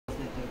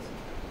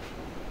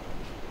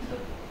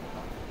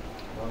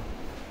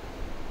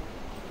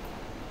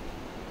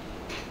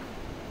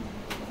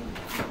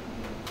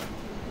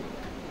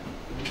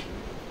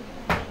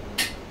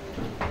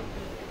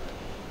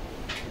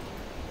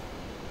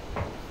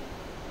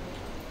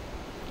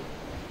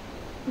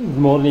Good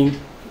morning.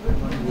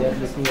 We are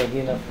looking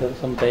again after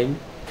some time.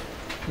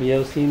 We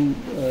have seen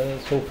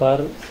so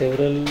far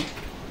several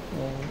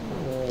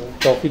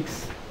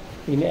topics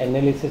in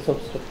analysis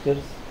of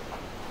structures.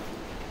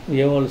 We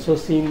have also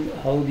seen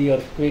how the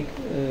earthquake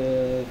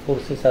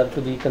forces are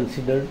to be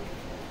considered,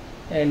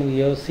 and we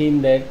have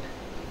seen that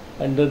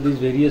under these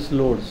various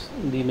loads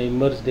the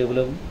members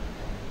develop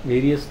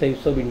various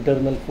types of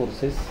internal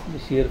forces: the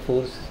shear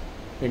force,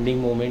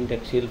 bending moment,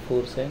 axial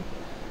force and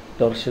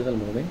torsional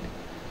moment.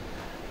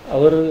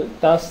 Our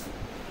task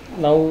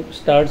now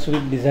starts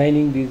with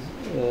designing these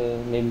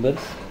members.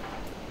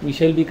 We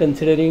shall be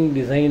considering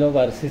design of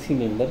RCC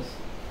members,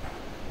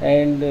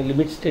 and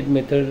limit state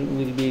method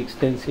will be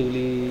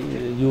extensively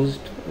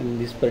used in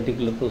this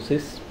particular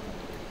process.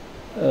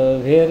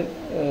 Here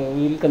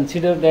we will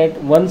consider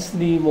that once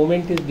the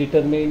moment is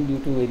determined due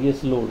to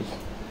various loads,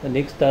 the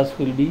next task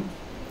will be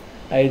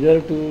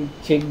either to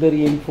check the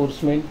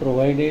reinforcement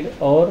provided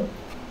or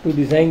to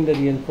design the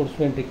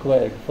reinforcement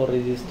required for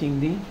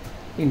resisting the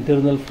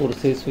internal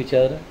forces which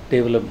are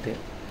developed there.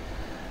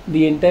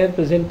 The entire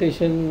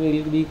presentation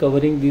will be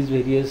covering these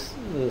various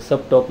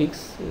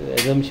subtopics,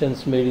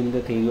 assumptions made in the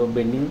theory of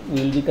bending.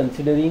 We will be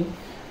considering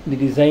the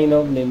design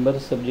of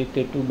members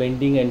subjected to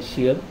bending and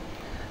shear,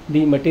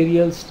 the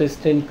material stress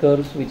strain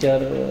curves which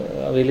are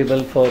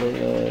available for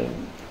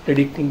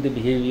predicting the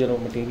behavior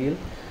of material.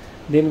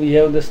 Then we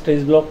have the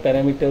stress block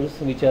parameters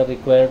which are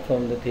required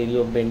from the theory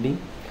of bending.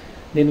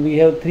 Then we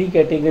have three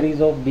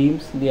categories of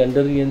beams: the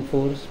under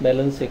reinforced,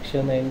 balance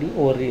section and the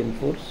over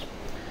reinforced.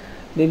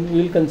 Then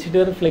we will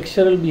consider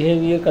flexural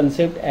behavior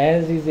concept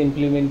as is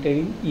implemented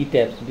in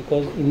ETABS,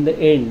 because in the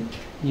end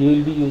you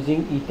will be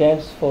using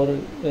ETABS for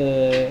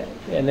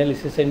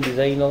analysis and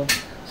design of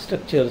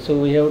structure. So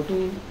we have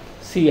to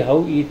see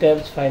how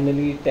ETABS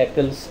finally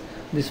tackles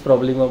this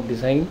problem of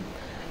design,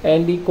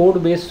 and the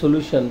code based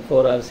solution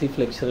for RC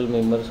flexural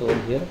members over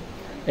here.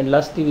 And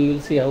lastly we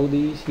will see how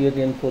the shear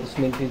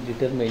reinforcement is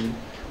determined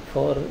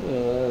for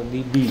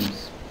the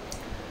beams.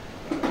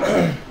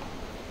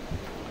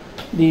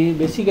 The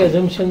basic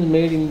assumptions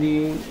made in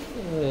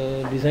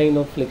the design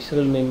of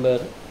flexural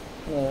member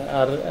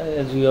are,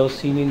 as we have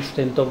seen, in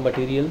strength of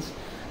materials.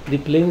 The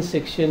plane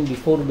section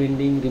before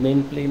bending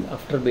remain plane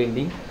after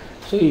bending.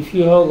 So if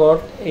you have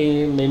got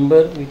a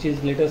member which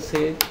is, let us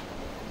say,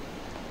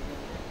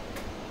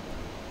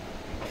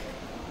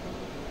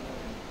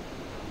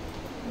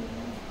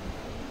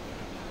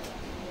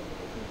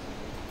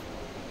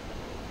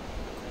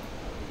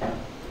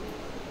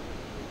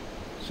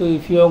 so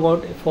if you have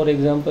got, for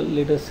example,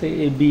 let us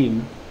say a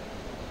beam,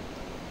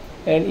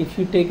 and if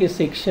you take a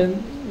section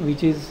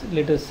which is,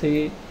 let us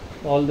say,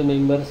 all the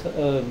members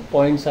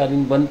points are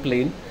in one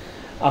plane,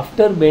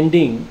 after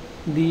bending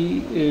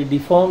the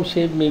deformed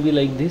shape may be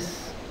like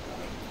this.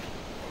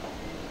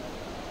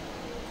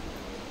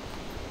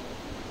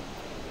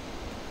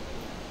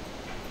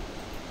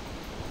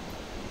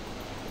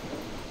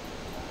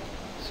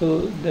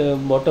 So the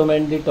bottom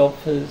and the top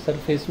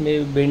surface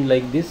may bend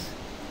like this,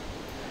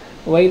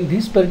 while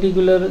this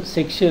particular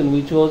section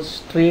which was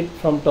straight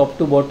from top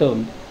to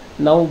bottom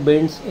now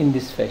bends in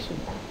this fashion.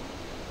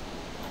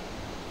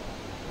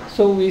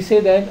 So we say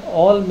that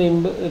all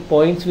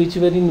points which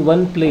were in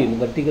one plane,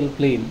 vertical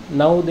plane,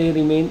 now they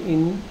remain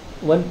in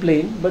one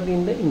plane but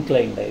in the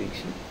inclined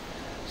direction.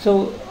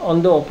 So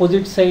on the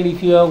opposite side,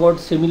 if you have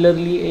got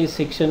similarly a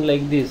section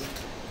like this,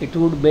 it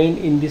would bend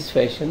in this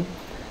fashion,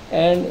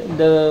 and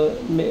the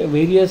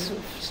various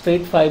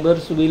straight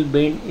fibers will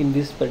bend in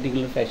this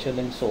particular fashion,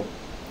 and so.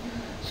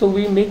 So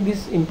we make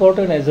this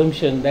important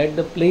assumption that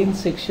the plane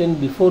section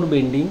before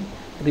bending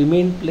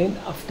remain plane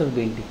after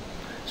bending.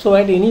 So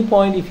at any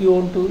point, if you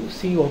want to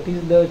see what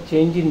is the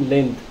change in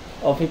length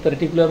of a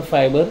particular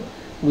fiber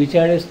which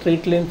had a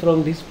straight length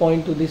from this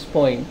point to this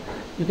point,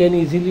 you can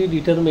easily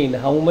determine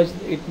how much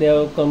they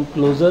have come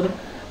closer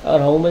or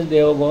how much they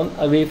have gone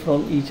away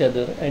from each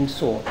other, and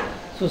so on.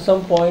 So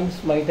some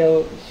points might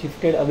have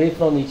shifted away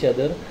from each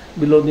other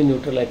below the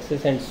neutral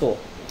axis, and so on.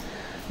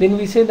 Then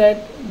we say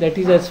that that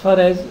is as far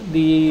as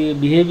the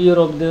behavior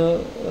of the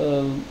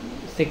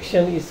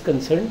section is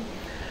concerned.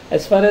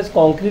 As far as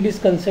concrete is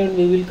concerned,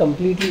 we will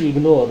completely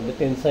ignore the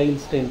tensile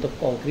strength of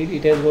concrete.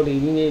 It has got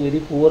even a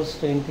very poor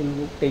strength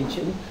in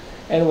tension,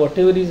 and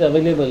whatever is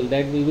available,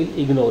 that we will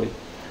ignore it.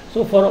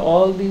 So for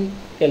all the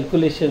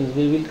calculations,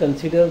 we will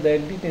consider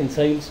that the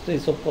tensile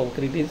strength of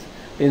concrete is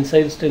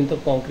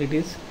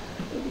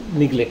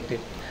neglected.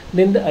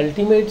 Then the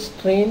ultimate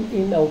strain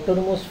in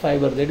outermost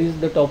fiber, that is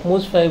the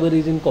topmost fiber,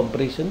 is in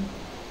compression.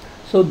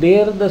 So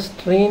there the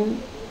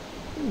strain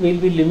will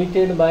be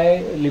limited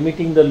by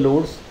limiting the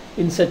loads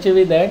in such a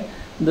way that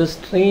the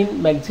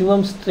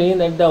maximum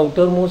strain at the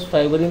outermost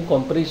fiber in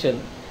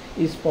compression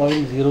is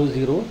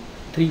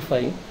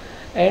 0.0035,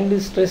 and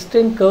the stress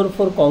strain curve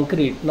for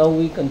concrete, now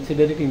we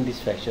consider it in this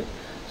fashion.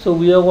 So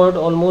we have got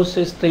almost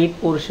a straight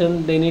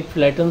portion, then it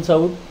flattens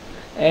out,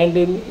 and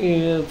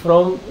in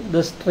from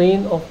the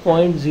strain of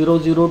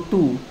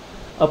 0.002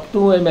 up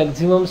to a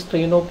maximum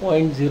strain of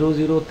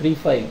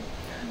 0.0035,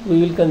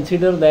 we will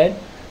consider that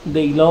the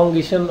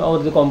elongation or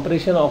the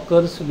compression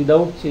occurs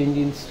without change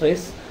in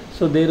stress.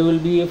 So there will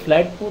be a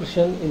flat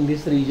portion in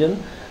this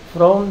region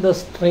from the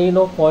strain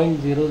of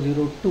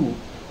 0.002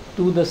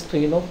 to the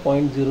strain of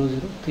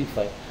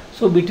 0.0035.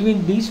 So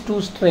between these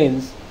two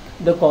strains,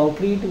 the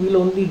concrete will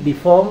only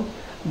deform,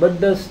 but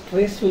the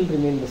stress will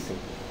remain the same.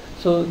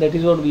 So that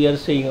is what we are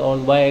saying.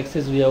 On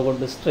y-axis we have got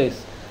the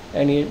stress,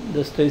 and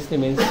the stress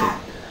remains same.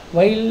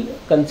 While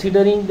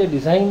considering the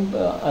design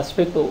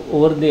aspect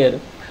over there,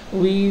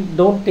 we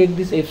don't take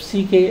this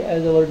FCK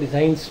as our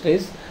design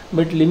stress,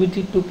 but limit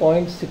it to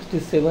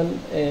 0.67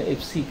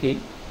 FCK.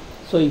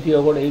 So if you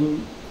have got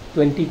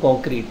M20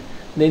 concrete,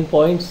 then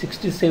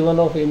 0.67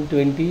 of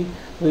M20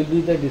 will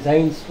be the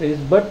design stress,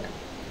 but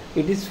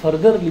it is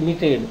further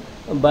limited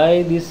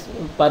by this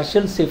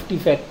partial safety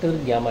factor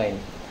gamma m.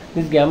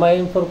 This gamma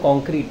m for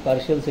concrete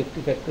partial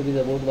safety factor is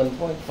about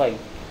 1.5.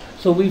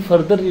 So we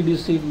further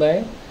reduce it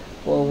by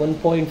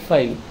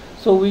 1.5.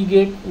 So we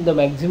get the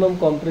maximum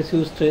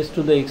compressive stress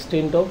to the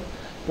extent of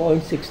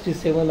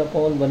 0.67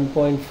 upon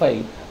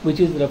 1.5, which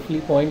is roughly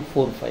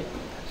 0.45.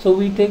 So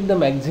we take the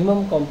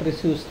maximum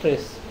compressive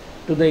stress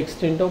to the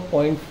extent of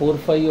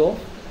 0.45 of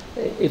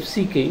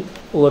FCK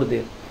over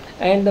there,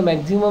 and the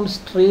maximum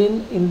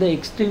strain in the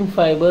extreme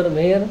fiber,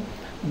 where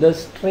the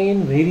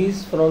strain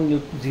varies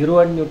from 0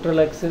 at neutral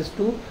axis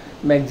to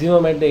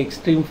maximum at the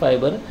extreme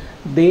fiber,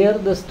 there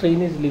the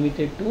strain is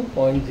limited to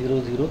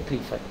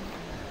 0.0035.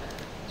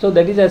 So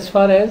that is as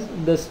far as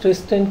the stress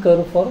strain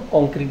curve for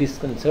concrete is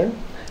concerned.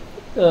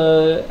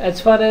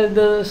 As far as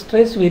the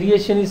stress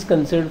variation is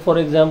concerned, for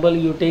example,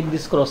 you take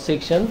this cross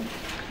section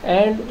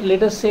and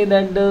let us say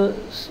that the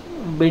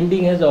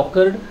bending has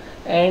occurred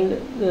and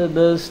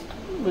the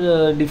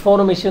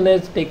deformation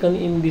has taken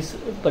in this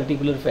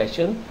particular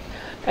fashion.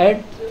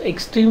 At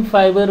extreme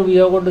fiber we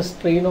have got a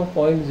strain of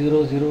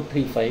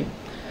 0.0035.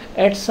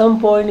 At some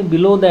point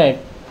below that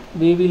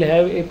we will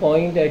have a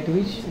point at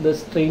which the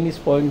strain is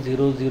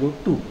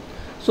 0.002.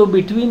 So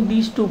between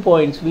these 2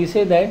 points we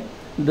say that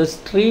the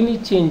strain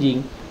is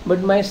changing,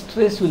 but my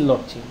stress will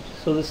not change.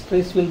 So the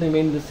stress will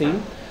remain the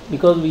same,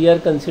 because we are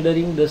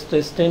considering the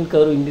stress strain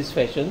curve in this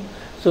fashion.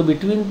 So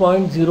between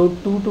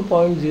 0.02 to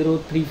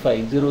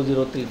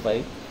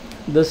 0.035,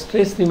 the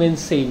stress remains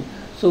same.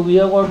 So we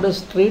have got the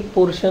straight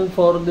portion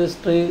for the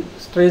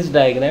stress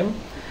diagram,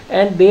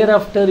 and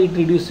thereafter it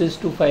reduces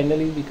to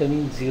finally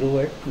becoming 0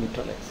 at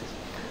neutral axis.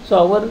 So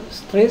our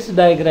stress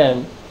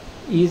diagram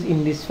is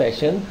in this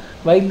fashion,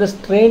 while the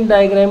strain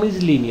diagram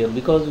is linear,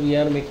 because we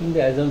are making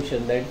the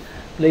assumption that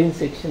plane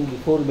section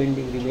before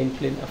bending remain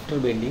plane after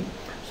bending.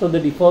 So the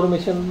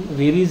deformation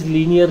varies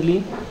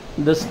linearly,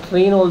 the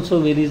strain also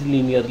varies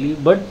linearly,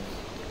 but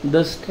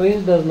the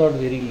stress does not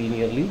vary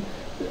linearly.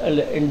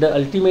 In the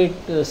ultimate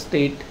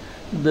state,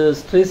 the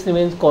stress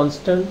remains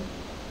constant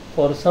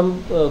for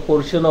some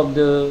portion of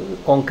the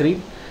concrete,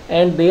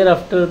 and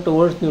thereafter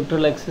towards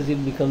neutral axis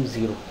it becomes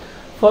 0.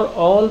 For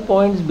all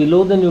points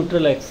below the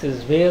neutral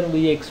axis where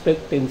we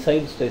expect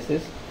tensile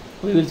stresses,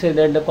 we will say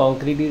that the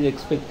concrete is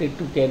expected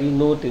to carry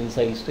no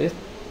tensile stress,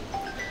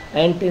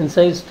 and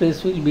tensile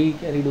stress will be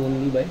carried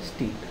only by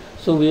steel.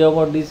 So we have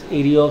got this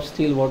area of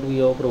steel what we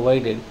have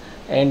provided,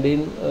 and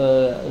then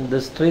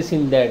the stress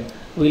in that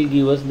will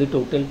give us the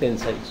total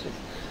tensile stress.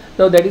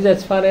 Now that is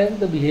as far as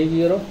the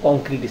behavior of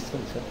concrete is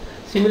concerned.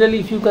 Similarly,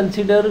 if you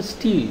consider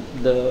steel,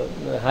 the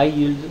high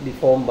yield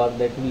deformed bar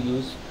that we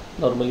use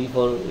normally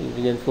for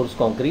reinforced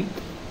concrete,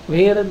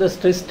 where the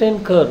stress strain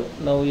curve,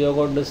 now we have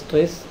got the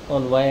stress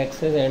on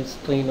y-axis and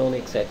strain on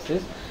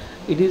x-axis.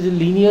 It is a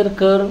linear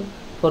curve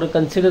for a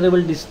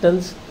considerable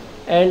distance,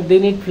 and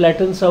then it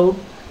flattens out,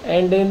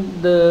 and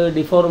then the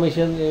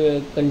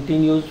deformation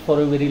continues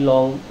for a very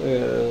long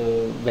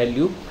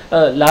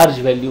large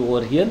value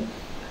over here.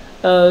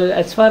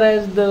 As far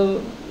as the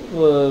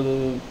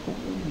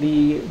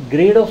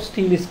grade of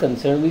steel is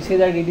concerned, we say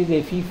that it is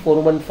Fe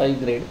 415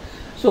 grade.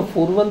 So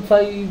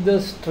 415 is the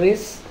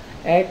stress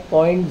at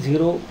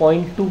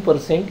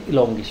 0.2%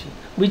 elongation,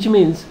 which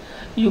means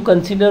you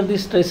consider the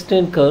stress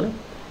strain curve,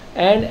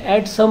 and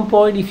at some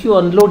point if you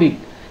unload it,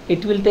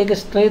 it will take a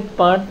straight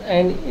path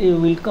and it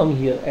will come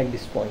here at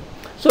this point.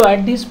 So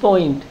at this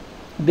point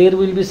there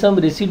will be some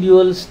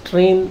residual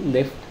strain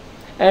left,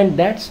 and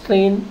that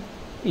strain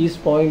is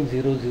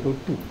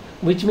 0.002,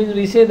 which means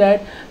we say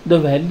that the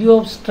value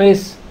of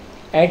stress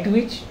at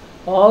which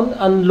on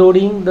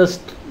unloading the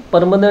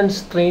permanent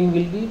strain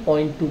will be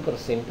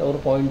 0.2% or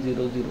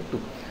 0.002.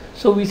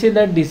 So we say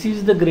that this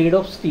is the grade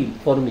of steel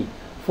for me.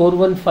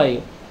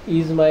 415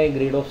 is my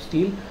grade of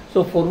steel.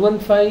 So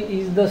 415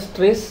 is the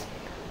stress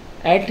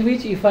at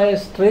which if I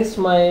stress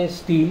my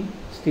steel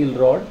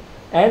rod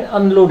and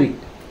unload it,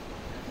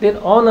 then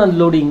on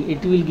unloading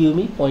it will give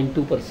me 0.2%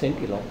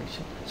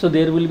 elongation. So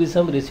there will be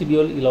some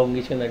residual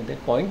elongation at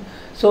that point.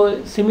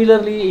 So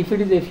similarly, if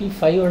it is Fe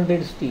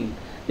 500 steel,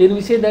 then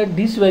we say that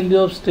this value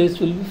of stress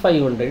will be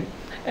 500.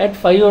 At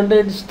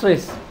 500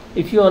 stress,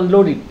 if you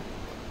unload it,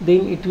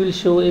 then it will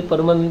show a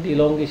permanent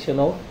elongation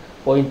of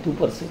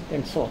 0.2%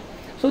 and so on.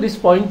 So this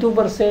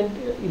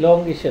 0.2%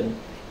 elongation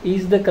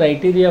is the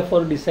criteria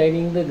for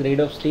deciding the grade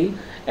of steel,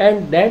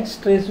 and that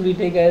stress we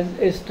take as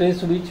a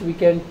stress which we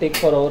can take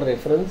for our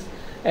reference,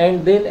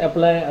 and then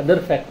apply other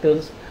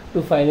factors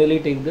to finally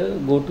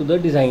go to the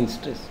design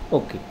stress.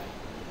 Okay,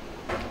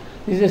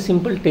 this is a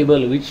simple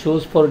table which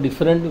shows for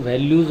different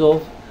values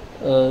of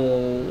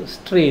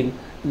strain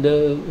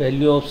the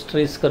value of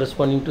stress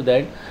corresponding to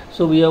that.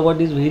 So we have got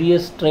these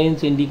various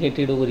strains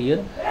indicated over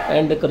here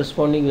and the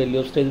corresponding value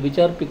of stress which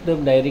are picked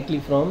up directly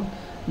from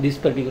this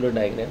particular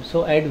diagram.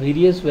 So at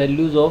various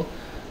values of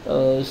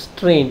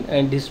strain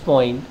and this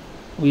point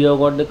we have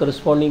got the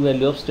corresponding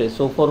value of stress.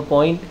 So for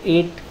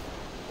 0.8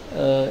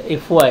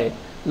 Fy,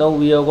 now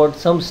we have got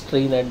some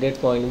strain at that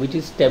point which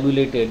is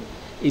tabulated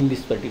in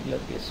this particular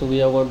case. So we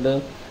have got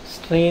the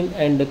strain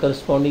and the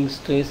corresponding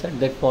stress at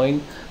that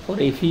point for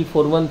Fe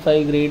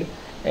 415 grade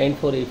and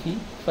for Fe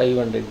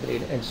 500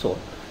 grade and so on.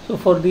 So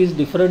for these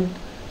different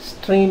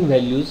strain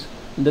values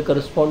the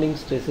corresponding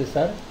stresses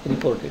are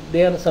reported.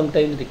 They are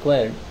sometimes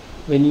required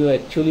when you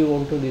actually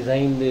want to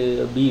design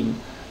the beam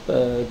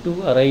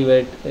to arrive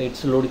at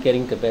its load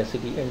carrying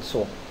capacity and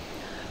so on.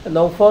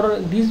 Now for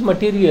these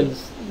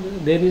materials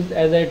there is,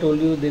 as I told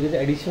you, there is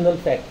additional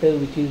factor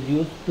which is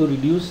used to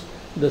reduce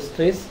the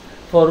stress.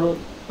 For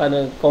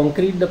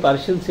concrete the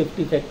partial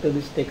safety factor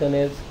is taken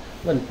as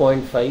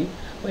 1.5,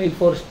 while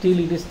for steel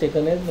it is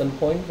taken as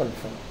 1.15,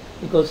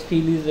 because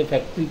steel is a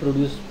factory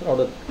produced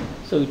product,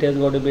 so it has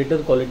got a better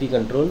quality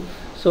control.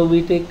 So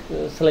we take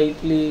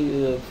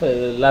slightly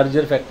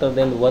larger factor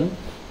than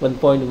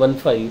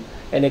 1.15,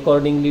 and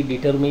accordingly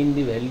determine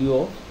the value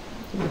of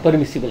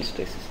permissible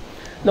stresses.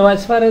 Now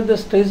as far as the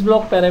stress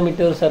block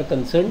parameters are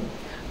concerned,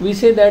 we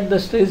say that the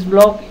stress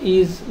block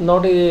is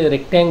not a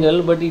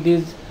rectangle but it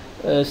is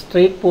a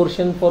straight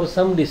portion for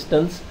some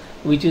distance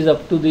which is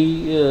up to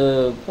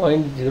the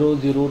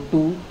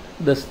 0.002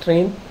 the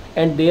strain,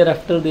 and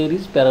thereafter there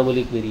is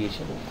parabolic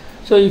variation.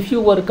 So if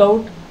you work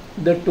out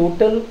the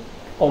total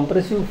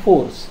compressive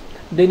force,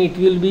 then it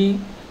will be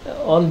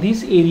on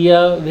this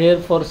area where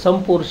for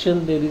some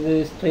portion there is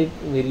a straight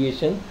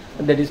variation,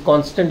 that is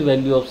constant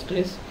value of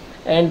stress,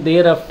 and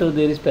thereafter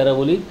there is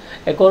parabolic.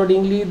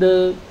 Accordingly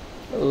the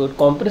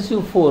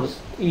compressive force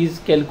is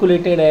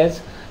calculated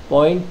as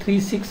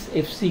 0.36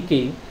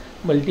 FCK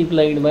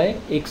multiplied by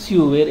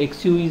XU, where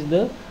XU is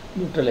the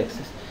neutral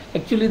axis.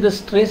 Actually the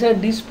stress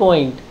at this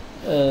point,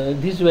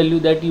 this value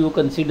that you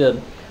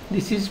consider,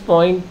 this is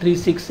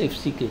 0.36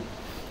 FCK.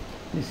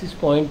 This is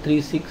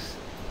 0.36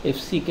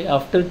 FCK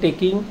after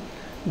taking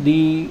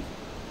the,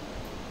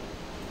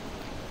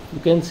 you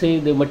can say,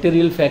 the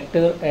material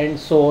factor and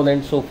so on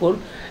and so forth.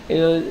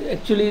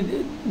 Actually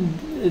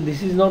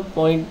this is not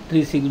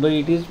 0.36 but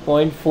it is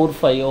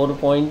 0.45 or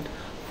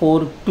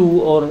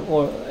 0.42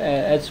 or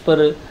as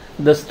per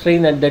the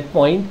strain at that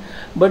point.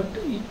 But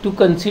to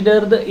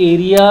consider the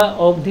area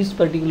of this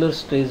particular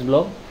stress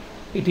block,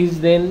 it is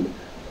then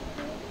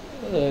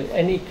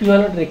an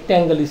equivalent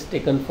rectangle is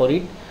taken for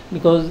it,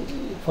 because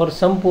for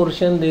some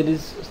portion there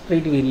is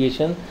straight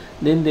variation,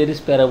 then there is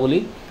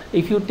parabolic.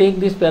 If you take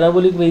this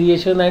parabolic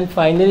variation and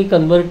finally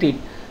convert it,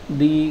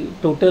 the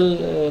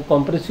total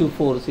compressive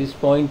force is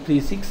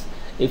 0.36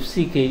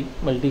 FCK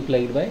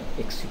multiplied by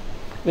XU,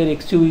 where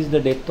XU is the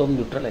depth of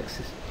neutral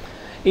axis.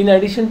 In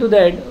addition to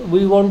that,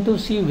 we want to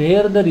see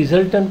where the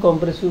resultant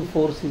compressive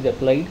force is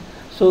applied.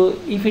 So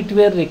if it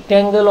were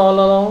rectangle all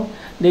along,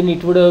 then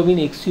it would have been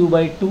XU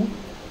by 2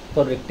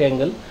 for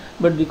rectangle,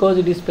 but because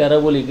it is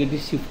parabolic, it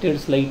is shifted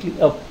slightly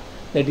up,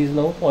 that is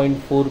now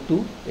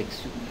 0.42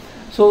 XU.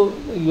 So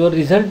your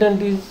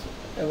resultant is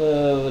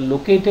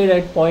located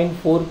at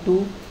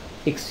 0.42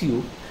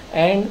 XU,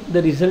 and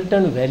the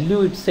resultant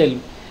value itself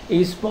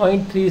is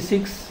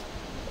 0.36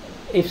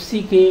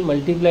 FCK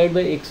multiplied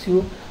by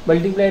XU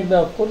multiplied by,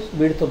 of course,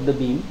 width of the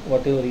beam,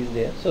 whatever is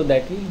there. So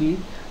that will be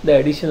the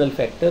additional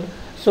factor.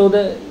 So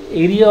the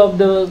area of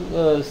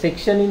the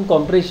section in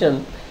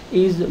compression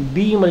is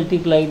B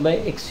multiplied by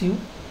XU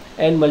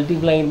and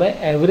multiplied by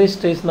average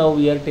stress. Now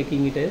we are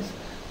taking it as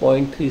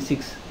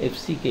 0.36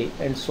 FCK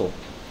and so.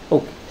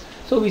 Okay.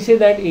 So we say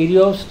that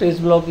area of stress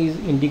block is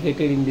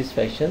indicated in this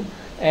fashion,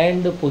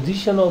 and the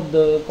position of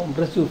the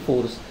compressive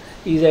force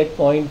is at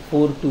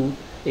 0.42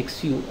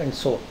 XU and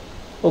so on.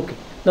 Okay.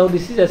 Now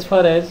this is as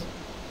far as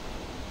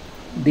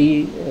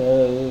the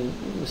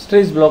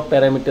stress block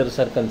parameters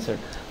are concerned.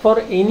 For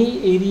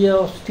any area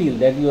of steel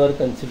that you are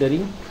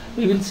considering,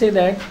 we will say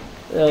that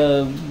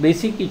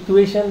basic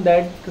equation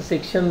that the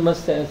section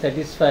must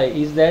satisfy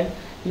is that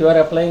you are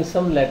applying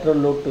some lateral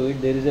load to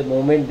it. There is a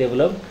moment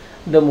developed.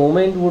 The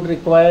moment would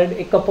require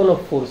a couple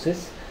of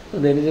forces. So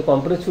there is a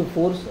compressive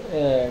force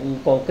in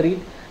concrete,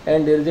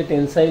 and there is a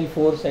tensile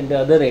force at the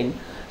other end.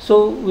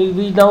 So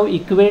we now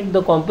equate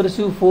the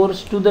compressive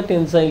force to the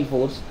tensile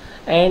force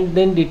and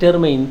then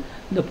determine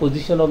the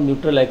position of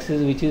neutral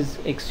axis, which is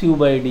XU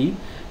by D.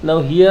 Now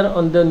here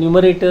on the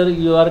numerator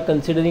you are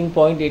considering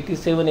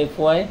 0.87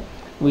 Fy,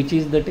 which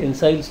is the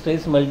tensile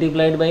stress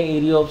multiplied by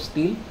area of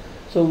steel.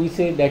 So we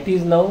say that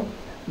is now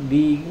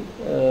the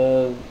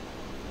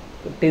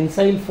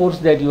tensile force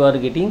that you are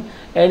getting,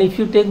 and if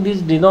you take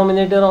this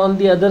denominator on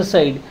the other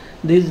side,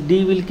 this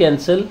D will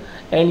cancel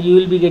and you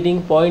will be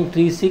getting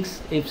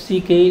 0.36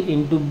 FCK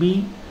into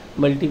B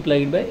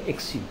multiplied by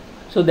XU.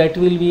 So that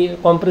will be a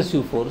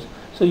compressive force.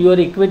 So you are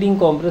equating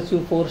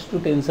compressive force to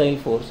tensile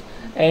force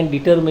and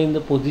determine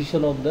the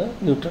position of the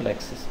neutral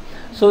axis.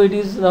 So it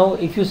is now,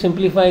 if you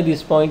simplify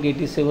this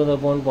 0.87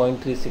 upon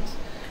 0.36,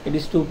 it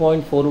is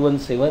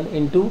 2.417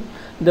 into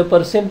the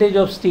percentage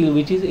of steel,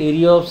 which is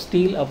area of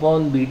steel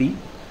upon BD.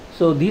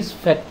 So this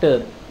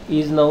factor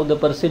is now the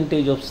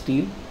percentage of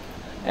steel,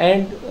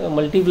 and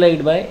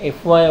multiplied by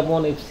Fy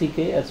upon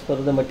Fck as per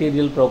the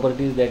material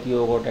properties that you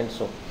have got, and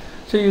so.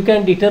 So you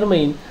can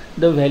determine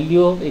the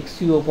value of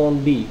Xu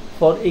upon D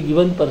for a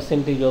given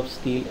percentage of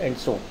steel, and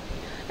so.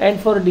 And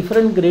for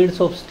different grades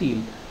of steel,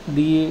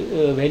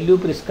 the value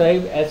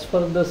prescribed as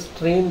per the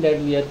strain that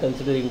we are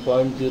considering,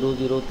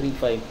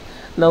 0.0035.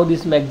 Now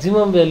this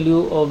maximum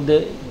value of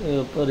the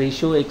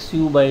ratio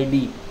Xu by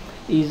D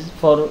is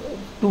for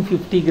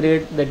 250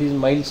 grade, that is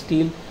mild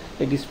steel,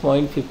 it is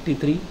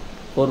 0.53.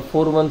 For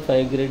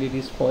 415 grade it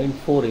is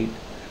 0.48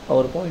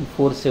 or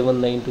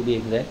 0.479 to be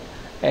exact,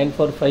 and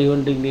for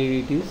 500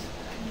 grade it is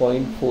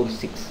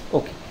 0.46.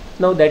 Okay.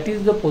 Now that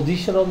is the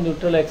position of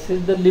neutral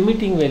axis, the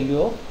limiting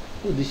value of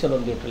position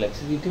of neutral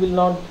axis. It will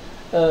not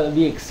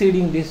be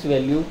exceeding this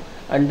value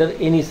under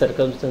any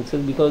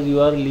circumstances, because you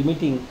are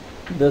limiting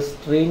the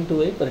strain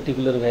to a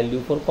particular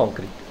value for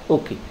concrete.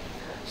 Okay.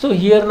 So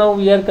here now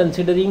we are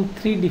considering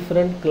three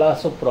different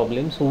class of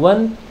problems.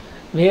 One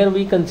where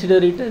we consider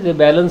it as a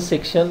balance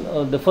section.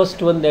 The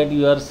first one that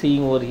you are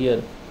seeing over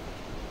here.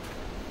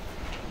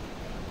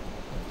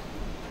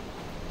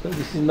 So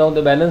this is now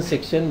the balance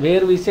section,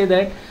 where we say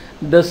that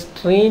the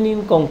strain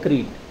in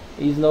concrete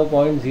is now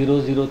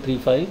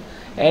 0.0035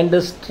 and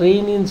the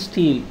strain in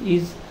steel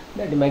is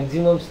that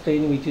maximum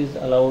strain which is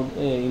allowed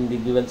in the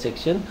given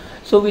section.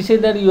 So we say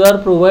that you are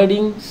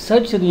providing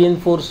such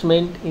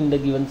reinforcement in the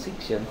given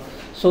section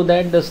so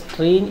that the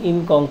strain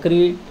in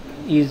concrete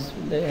is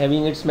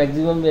having its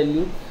maximum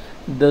value,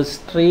 the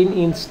strain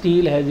in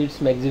steel has its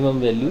maximum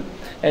value,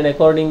 and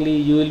accordingly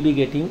you will be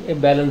getting a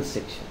balanced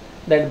section,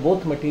 that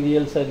both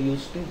materials are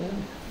used to the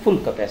full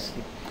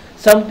capacity.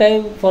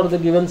 Sometime for the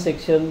given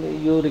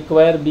section you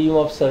require beam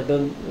of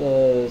certain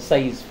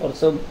size for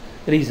some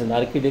reason,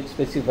 architect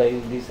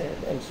specifies this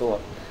and so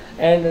on,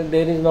 and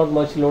there is not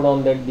much load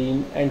on that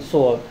beam and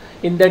so on.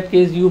 In that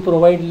case you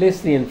provide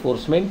less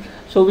reinforcement,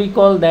 so we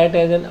call that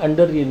as an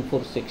under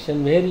reinforced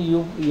section, where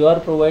you are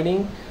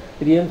providing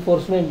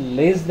reinforcement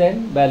less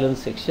than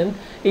balanced section.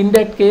 In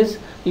that case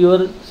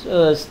your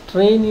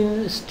strain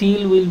in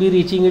steel will be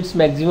reaching its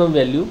maximum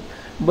value,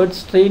 but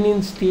strain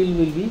in steel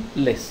will be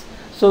less.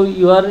 So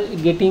you are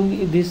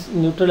getting this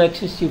neutral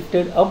axis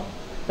shifted up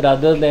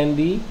rather than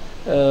the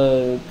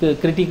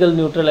critical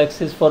neutral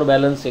axis for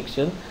balanced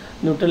section.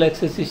 Neutral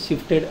axis is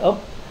shifted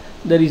up.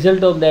 The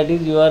result of that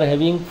is you are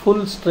having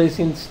full stress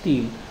in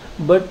steel,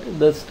 but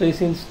the stress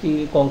in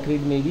steel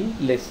concrete may be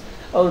less,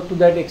 or to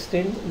that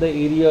extent the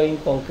area in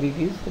concrete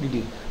is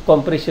reduced,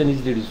 compression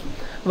is reduced.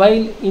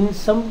 While in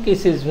some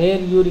cases where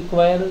you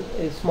require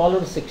a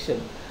smaller section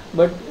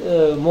but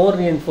more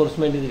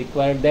reinforcement is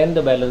required than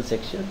the balance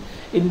section,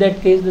 in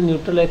that case the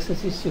neutral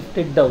axis is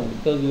shifted down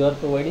because you are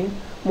providing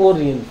more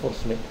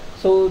reinforcement.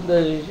 So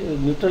the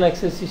neutral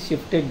axis is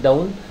shifted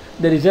down.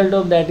 The result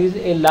of that is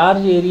a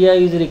large area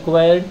is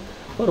required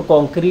for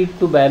concrete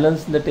to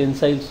balance the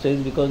tensile stress,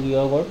 because you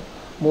have got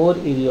more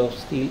area of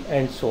steel,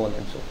 and so on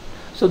and so on.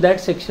 So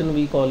that section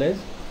we call as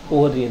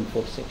over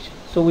reinforced section.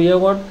 So we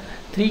have got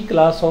three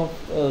class of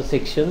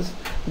sections: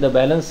 the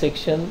balance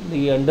section,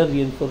 the under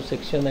reinforced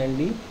section, and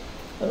the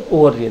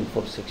over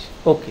reinforced section.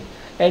 Okay.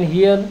 And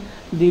here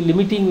the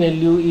limiting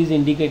value is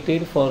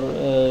indicated for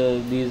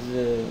these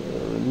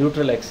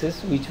neutral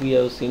axis, which we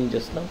have seen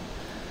just now.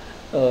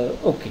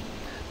 Okay.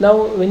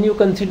 Now when you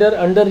consider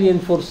under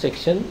reinforced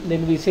section,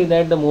 then we say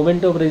that the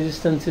moment of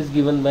resistance is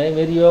given by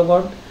where you have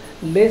got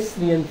less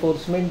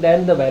reinforcement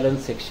than the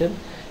balance section.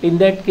 In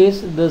that case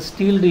the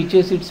steel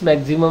reaches its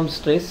maximum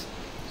stress.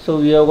 So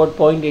we have got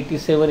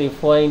 0.87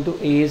 Fy into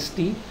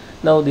AST.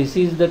 Now this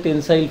is the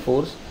tensile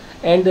force,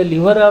 and the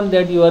lever arm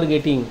that you are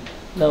getting,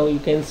 now you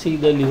can see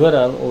the lever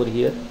arm over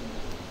here.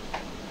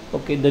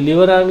 Okay, the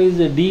lever arm is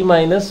D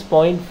minus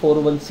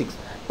 0.416.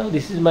 Now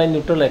this is my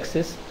neutral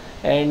axis,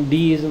 and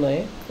D is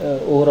my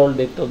overall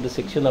depth of the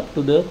section up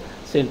to the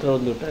center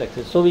of neutral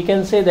axis. So we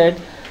can say that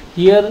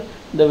here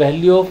the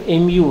value of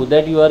mu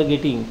that you are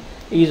getting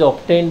is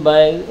obtained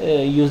by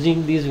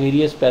using these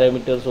various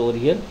parameters over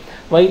here,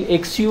 while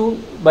Xu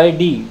by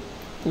D,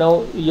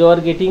 now you are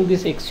getting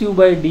this Xu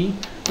by D,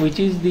 which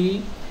is the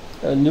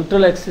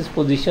neutral axis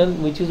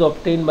position, which is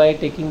obtained by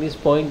taking this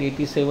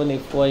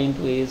 0.87 Fy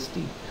into AST,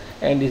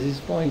 and this is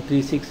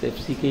 0.36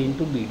 Fck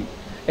into BD.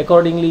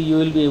 Accordingly you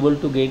will be able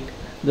to get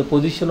the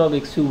position of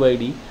Xu by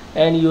D,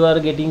 and you are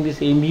getting this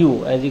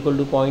mu as equal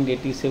to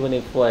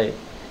 0.87 Fy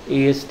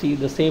AST,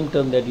 the same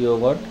term that you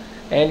have got,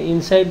 and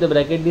inside the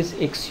bracket this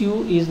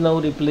Xu is now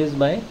replaced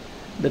by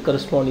the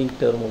corresponding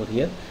term over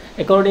here.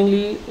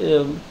 Accordingly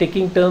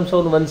taking terms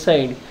on one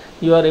side,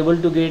 you are able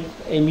to get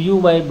mu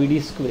by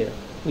BD square,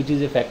 which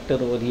is a factor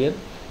over here,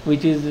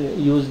 which is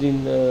used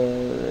in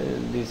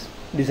this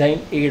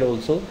design aid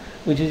also,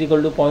 which is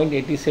equal to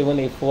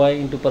 0.87 Fy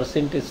into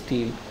percentage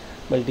steel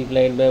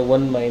multiplied by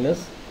 1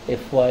 minus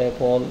Fy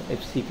upon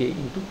Fck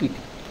into Pt.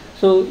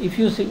 So if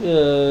you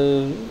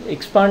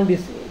expand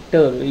this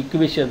term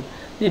equation,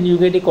 then you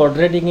get a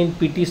quadratic in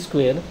Pt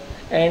square,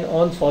 and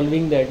on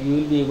solving that you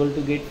will be able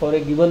to get for a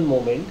given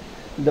moment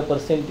the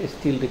percentage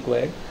steel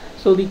required.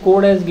 So the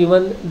code has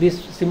given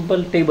this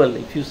simple table.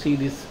 If you see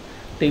this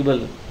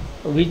table,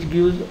 which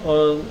gives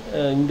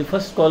in the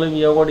first column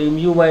you have got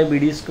mu by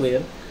Bd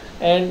square,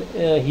 and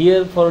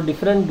here for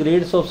different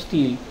grades of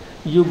steel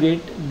you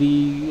get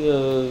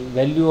the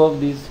value of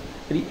this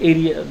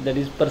area, that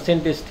is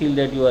percentage steel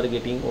that you are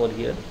getting over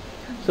here.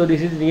 So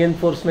this is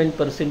reinforcement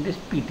percentage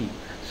Pt.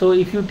 So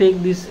if you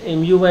take this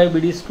mu by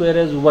Bd square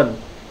as 1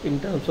 in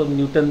terms of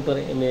Newton per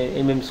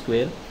mm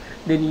square,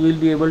 then you will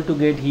be able to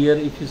get here,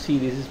 if you see,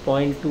 this is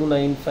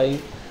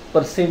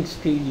 0.295%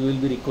 steel you will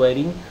be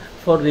requiring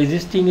for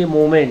resisting a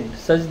moment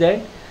such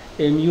that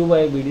mu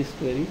by Bd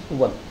square is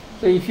 1.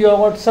 So if you have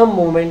got some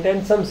moment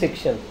and some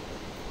section,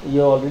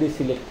 you have already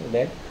selected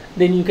that,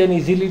 then you can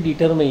easily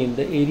determine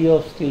the area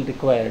of steel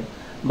required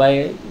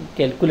by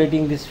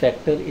calculating this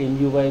factor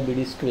mu by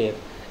Bd square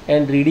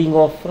and reading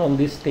off from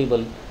this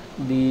table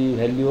the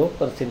value of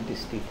percentage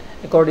steel.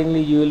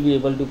 Accordingly you will be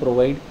able to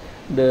provide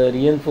the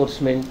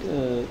reinforcement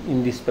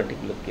in this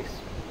particular case.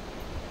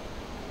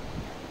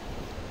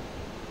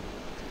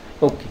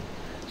 Okay,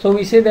 so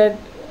we say that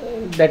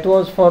that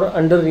was for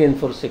under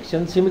reinforced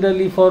section.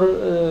 Similarly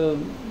for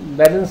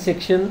balanced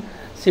section,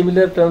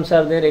 similar terms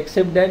are there,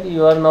 except that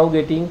you are now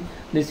getting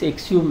this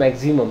XU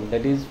maximum,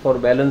 that is for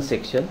balanced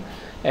section,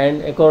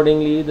 and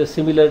accordingly the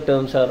similar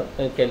terms are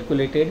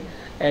calculated,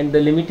 and the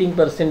limiting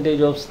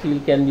percentage of steel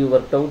can be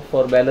worked out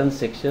for balanced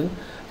section.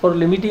 For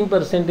limiting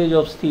percentage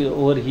of steel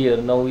over here,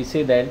 now we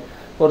say that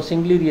for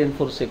singly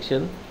reinforced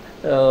section,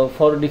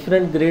 for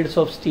different grades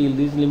of steel,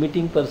 this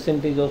limiting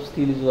percentage of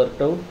steel is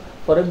worked out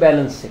for a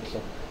balanced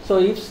section. So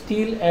if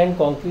steel and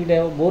concrete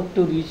have both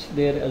to reach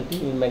their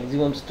ultimate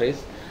maximum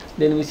stress,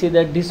 then we say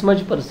that this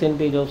much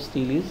percentage of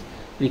steel is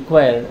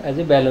required as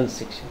a balanced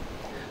section.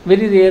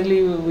 Very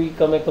rarely we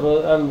come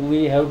across,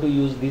 we have to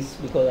use this,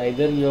 because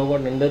either you have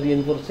got under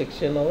reinforced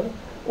section or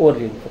over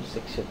reinforced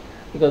section,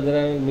 because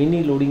there are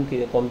many loading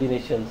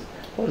combinations.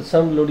 For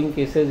some loading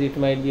cases it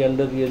might be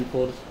under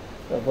reinforced,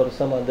 for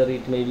some other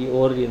it may be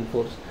over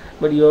reinforced,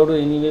 but you have to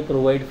anyway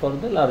provide for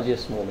the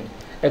largest moment.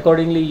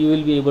 Accordingly you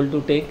will be able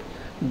to take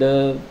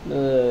the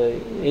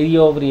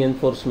area of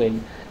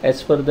reinforcement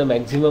as per the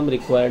maximum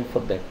required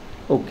for that.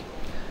 Okay,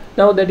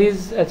 now that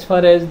is as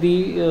far as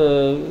the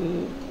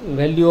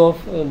value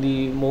of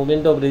the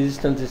moment of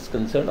resistance is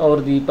concerned,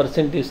 or the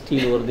percentage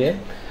steel over there.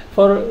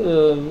 For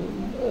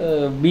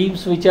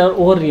beams which are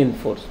over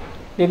reinforced,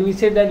 then we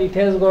say that it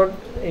has got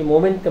a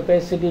moment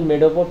capacity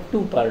made up of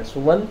two parts.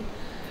 One,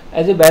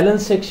 as a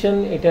balanced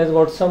section, it has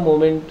got some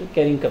moment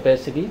carrying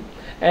capacity,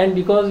 and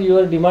because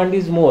your demand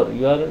is more,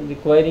 you are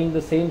requiring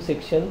the same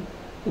section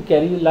to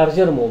carry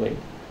larger moment,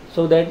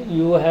 so that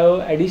you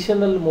have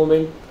additional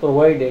moment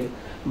provided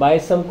by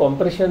some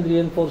compression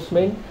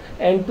reinforcement,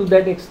 and to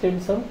that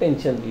extent some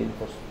tension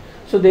reinforcement.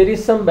 So there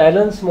is some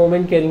balance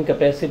moment carrying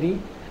capacity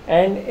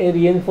and a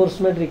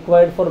reinforcement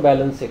required for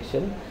balance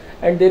section,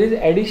 and there is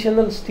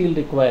additional steel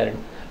required,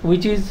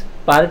 which is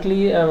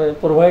partly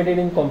provided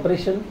in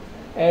compression,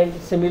 and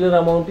similar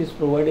amount is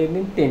provided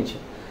in tension.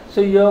 So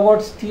you have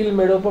got steel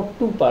made up of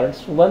two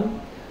parts.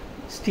 One,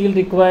 steel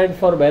required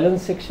for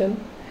balance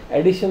section,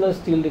 additional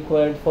steel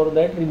required for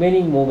that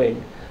remaining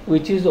moment,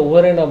 which is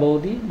over and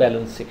above the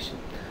balance section.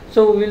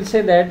 So we will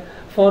say that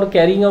for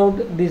carrying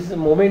out this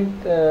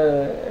moment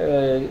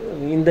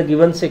in the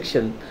given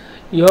section,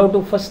 you have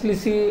to firstly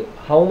see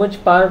how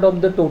much part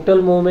of the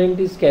total moment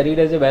is carried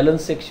as a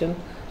balance section.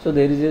 So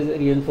there is a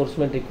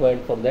reinforcement required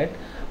for that.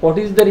 What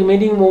is the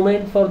remaining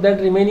moment? For that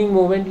remaining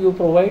moment you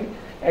provide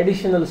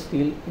additional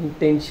steel in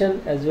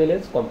tension as well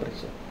as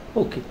compression.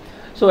 Okay,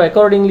 so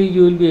accordingly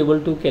you will be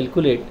able to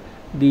calculate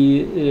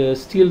the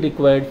steel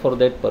required for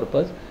that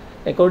purpose.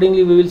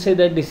 Accordingly we will say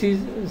that this is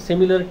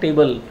similar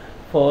table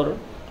for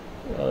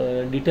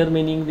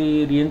determining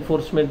the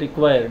reinforcement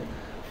required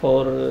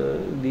for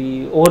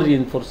the over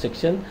reinforced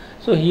section.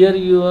 So here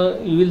you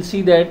will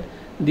see that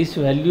this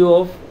value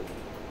of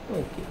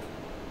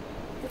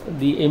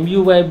the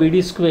mu by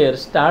Bd square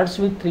starts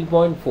with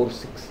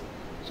 3.46.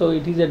 So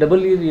it is a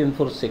doubly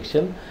reinforced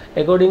section.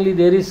 Accordingly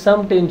there is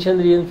some tension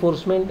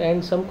reinforcement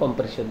and some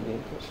compression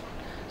reinforcement.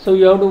 So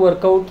you have to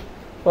work out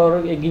for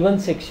a given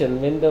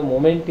section, when the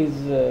moment is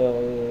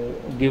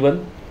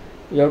given,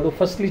 you have to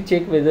firstly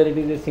check whether it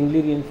is a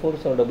singly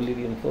reinforced or doubly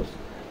reinforced,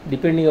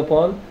 depending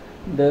upon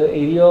the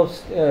area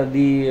of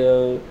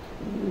the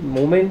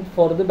moment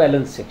for the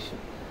balance section.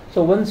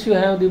 So once you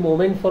have the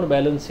moment for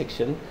balance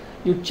section,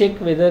 you check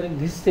whether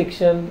this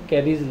section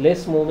carries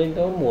less moment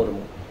or more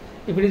moment.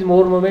 If it is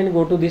more moment,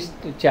 go to this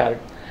chart,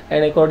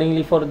 and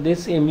accordingly for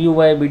this mu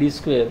by Bd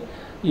square,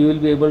 you will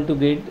be able to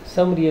get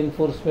some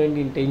reinforcement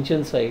in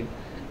tension side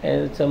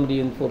and some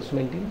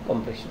reinforcement in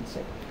compression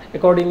side.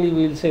 Accordingly,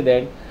 we will say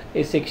that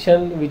a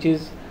section which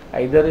is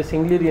either a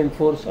singly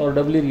reinforced or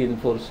doubly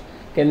reinforced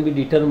can be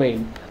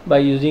determined by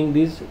using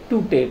these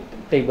two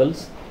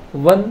tables.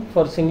 One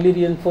for singly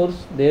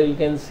reinforced, there you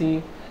can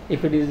see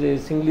if it is a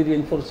singly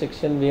reinforced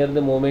section where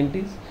the moment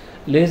is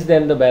less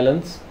than the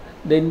balance,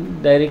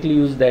 then directly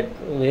use that,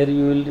 where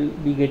you will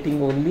be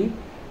getting only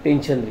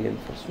tension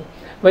reinforcement.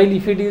 While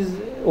if it is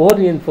over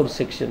reinforced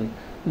section,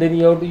 then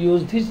you have to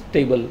use this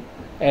table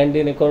and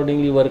then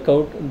accordingly work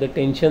out the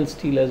tension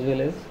steel as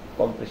well as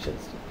compression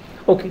steel.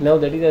 Okay, now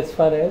that is as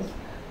far as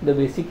the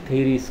basic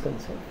theory is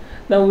concerned.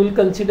 Now we will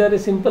consider a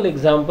simple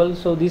example.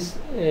 So this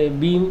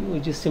beam,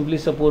 which is simply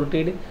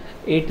supported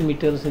 8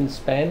 meters in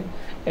span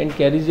and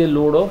carries a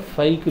load of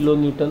 5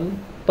 kilonewton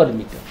per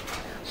meter.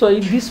 So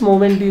if this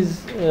moment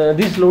is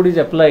this load is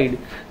applied,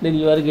 then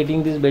you are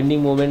getting this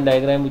bending moment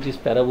diagram, which is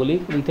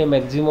parabolic with a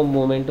maximum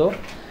moment of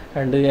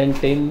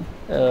 110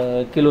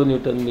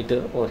 kilonewton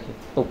meter over here.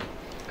 Okay.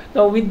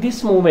 Now with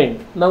this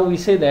moment, now we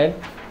say that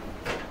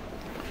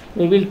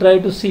we will try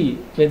to see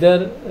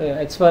whether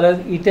as far as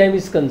ETABS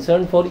is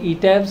concerned, for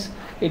ETABS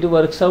it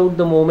works out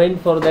the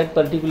moment for that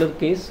particular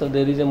case. So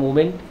there is a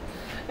moment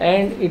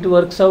and it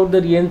works out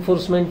the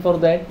reinforcement for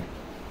that.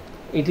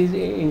 It is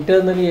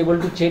internally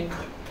able to check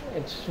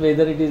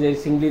whether it is a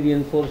singly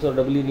reinforced or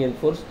doubly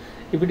reinforced.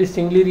 If it is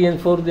singly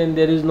reinforced, then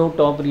there is no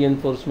top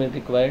reinforcement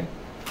required.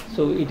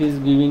 So it is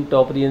giving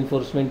top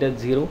reinforcement at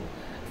 0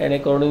 and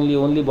accordingly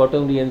only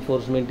bottom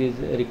reinforcement is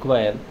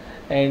required.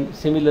 And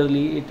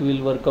similarly it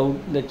will work out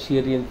that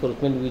shear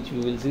reinforcement, which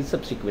we will see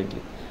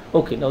subsequently.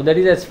 Okay, now that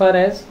is as far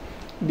as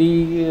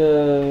the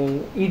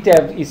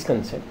ETABS is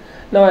concerned.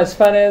 Now as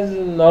far as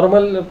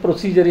normal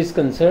procedure is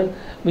concerned,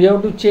 we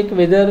have to check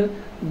whether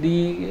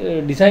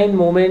the design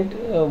moment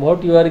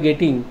what you are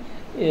getting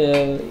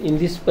in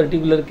this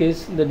particular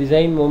case, the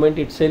design moment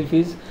itself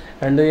is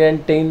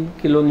 110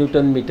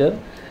 kilonewton meter,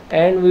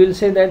 and we will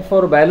say that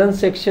for balance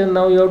section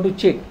now you have to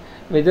check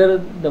whether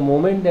the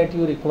moment that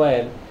you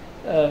require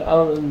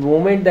or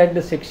moment that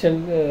the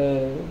section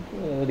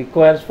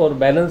requires for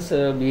balance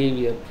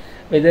behavior,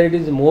 whether it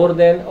is more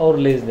than or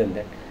less than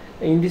that.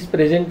 In this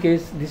present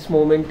case, this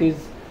moment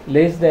is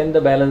less than the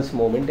balance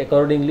moment.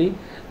 Accordingly,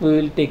 we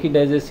will take it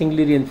as a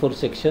singly reinforced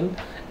section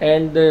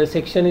and the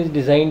section is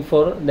designed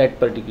for that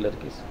particular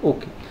case.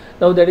 Okay.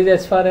 Now that is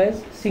as far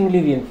as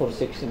singly reinforced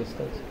section is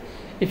concerned.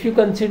 If you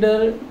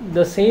consider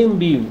the same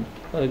beam,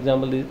 for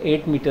example, this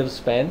 8 meter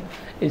span,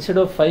 instead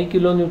of 5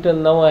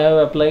 kilonewton, now I have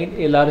applied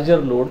a larger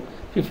load,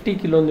 50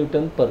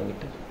 kilonewton per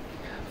meter,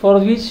 for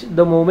which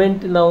the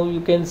moment now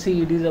you can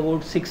see it is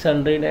about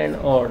 600 and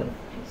odd,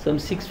 some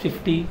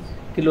 650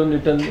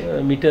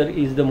 kilonewton meter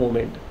is the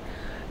moment.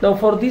 Now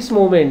for this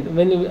moment,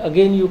 when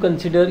again you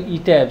consider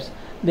ETABS,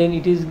 then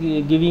it is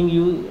giving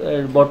you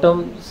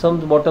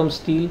some bottom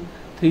steel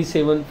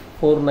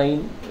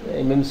 3749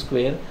 mm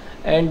square,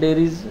 and there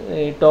is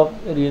a top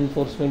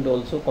reinforcement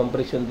also,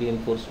 compression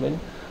reinforcement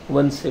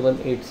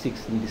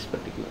 1786 in this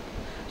particular.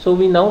 So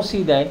we now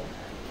see that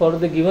for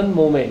the given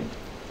moment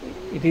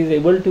it is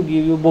able to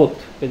give you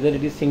both, whether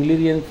it is singly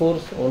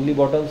reinforced only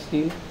bottom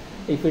steel,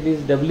 if it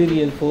is doubly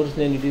reinforced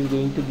then it is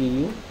going to give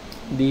you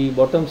the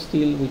bottom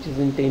steel which is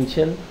in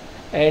tension,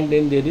 and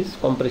then there is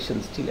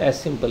compression steel,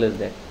 as simple as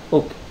that.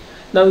 Okay.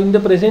 Now in the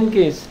present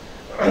case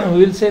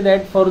we will say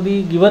that for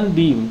the given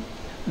beam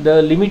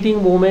the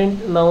limiting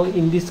moment now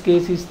in this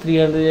case is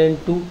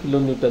 302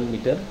 kilonewton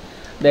meter.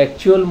 The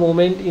actual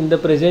moment in the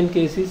present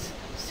case is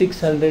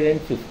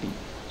 650.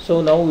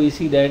 So now we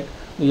see that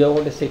we have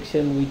got a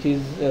section which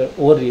is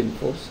over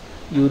reinforced.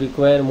 You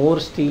require more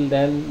steel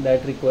than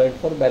that required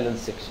for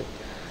balance section.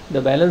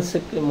 The balance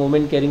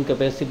moment carrying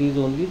capacity is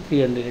only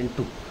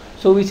 302.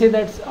 So we say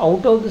that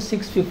out of the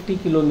 650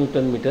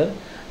 kilonewton meter,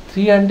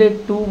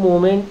 302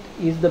 moment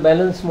is the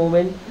balance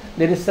moment.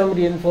 There is some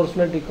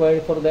reinforcement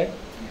required for that,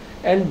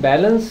 and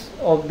balance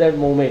of that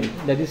moment,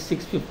 that is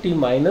 650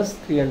 minus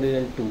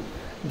 302,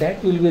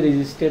 that will be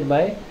resisted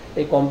by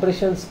a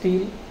compression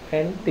steel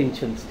and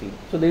tension steel.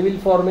 So they will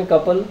form a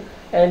couple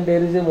and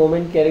there is a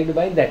moment carried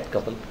by that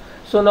couple.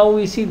 So now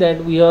we see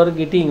that we are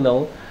getting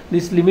now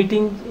this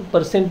limiting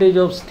percentage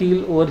of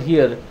steel over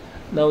here.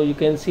 Now you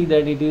can see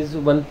that it is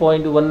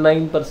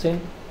 1.19%.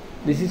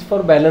 This is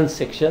for balance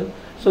section.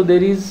 So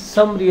there is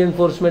some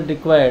reinforcement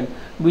required,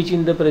 which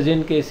in the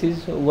present case is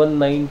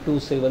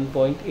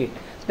 1927.8.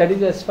 That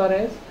is as far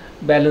as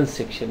balance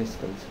section is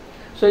concerned.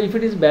 So if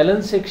it is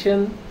balance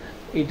section,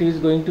 it is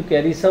going to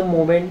carry some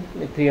moment,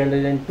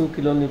 302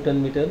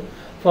 kilonewton meter.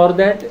 For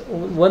that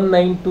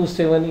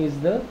 1927 is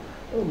the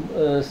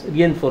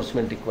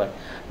reinforcement required.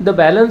 The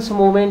balance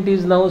moment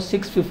is now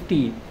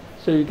 650.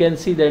 So you can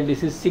see that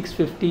this is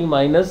 650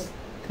 minus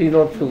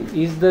 302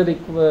 is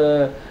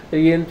the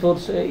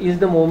is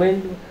the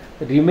moment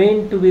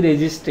remain to be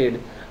resisted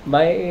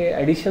by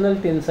additional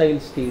tensile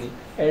steel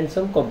and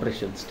some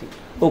compression steel.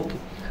 Okay.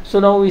 So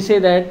now we say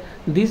that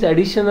this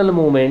additional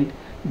moment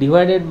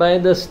divided by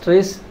the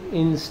stress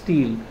in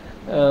steel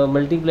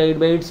multiplied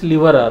by its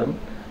lever arm.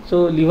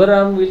 So lever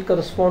arm will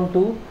correspond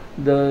to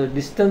the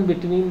distance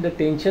between the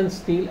tension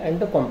steel and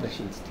the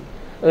compression steel.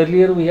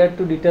 Earlier we had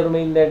to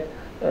determine that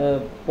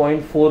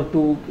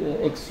 0.42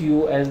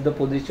 XU as the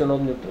position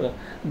of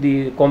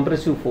the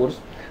compressive force,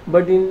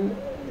 but in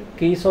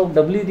case of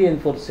doubly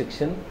reinforced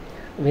section,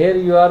 where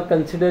you are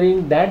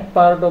considering that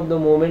part of the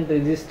moment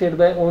resisted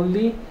by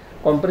only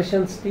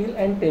compression steel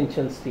and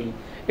tension steel,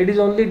 it is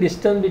only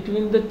distance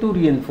between the two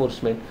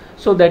reinforcement.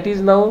 So that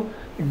is now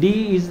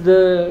D is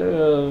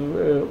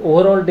the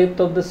overall depth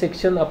of the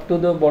section up to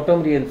the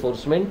bottom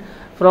reinforcement.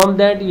 From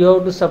that you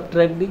have to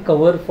subtract the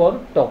cover for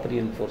top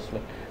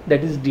reinforcement,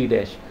 that is D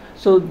dash.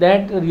 So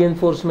that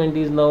reinforcement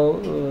is now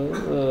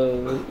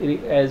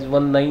as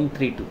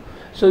 1932.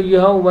 So you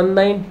have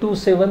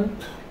 1927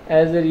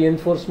 as a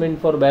reinforcement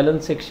for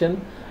balance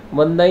section,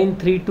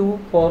 1932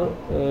 for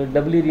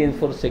doubly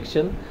reinforced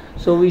section.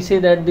 So we say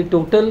that the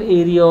total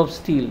area of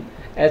steel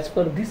as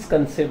per this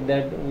concept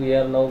that we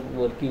are now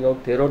working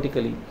out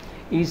theoretically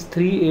is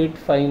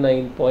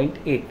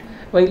 3859.8,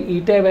 while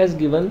ETAB has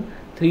given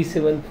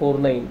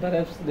 3749.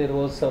 Perhaps there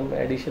was some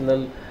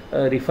additional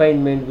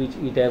refinement which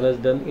ETAB has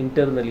done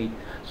internally.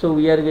 So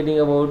we are getting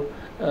about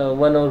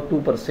 1 or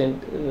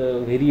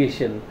 2%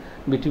 variation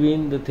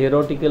between the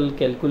theoretical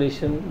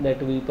calculation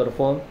that we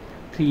perform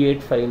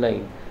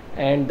 3859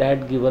 and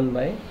that given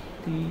by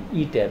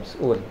the ETABS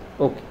only.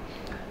 Okay.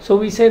 So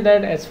we say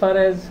that as far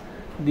as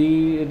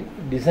the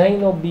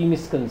design of beam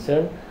is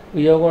concerned,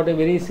 we have got a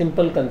very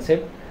simple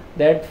concept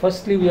that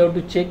firstly we have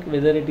to check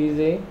whether it is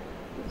a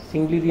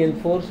singly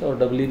reinforced or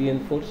doubly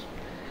reinforced.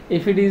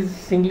 If it is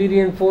singly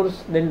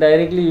reinforced, then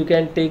directly you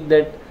can take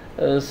that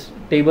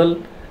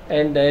table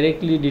and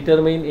directly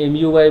determine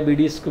mu by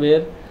bd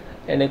square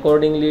and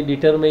accordingly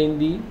determine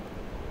the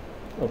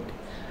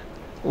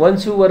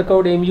Once you work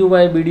out mu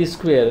by bd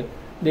square,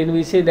 then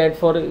we say that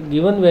for a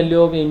given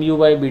value of mu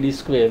by bd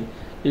square,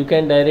 you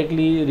can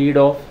directly read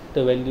off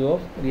the value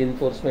of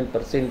reinforcement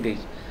percentage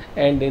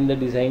and then the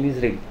design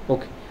is ready.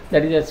 Okay,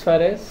 that is as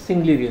far as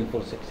singly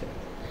reinforced section.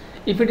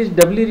 If it is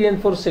doubly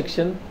reinforced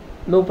section,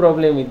 no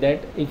problem with that.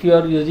 If you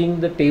are using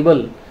the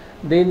table,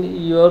 then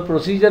your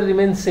procedure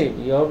remains same.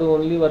 You have to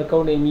only work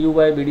out mu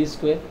by bd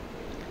square.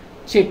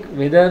 Check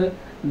whether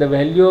the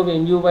value of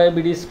mu by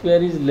bd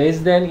square is less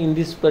than, in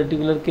this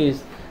particular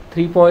case,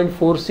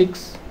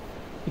 3.46.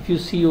 If you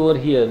see over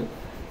here,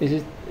 this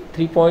is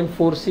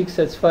 3.46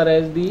 as far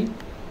as the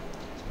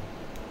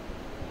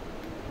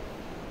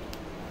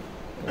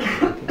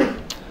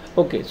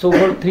okay. So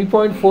for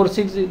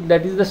 3.46,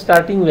 that is the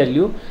starting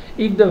value.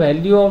 If the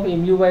value of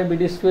mu by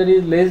bd square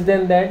is less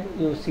than that,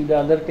 you see the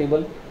other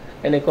table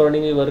and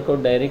accordingly work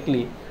out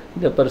directly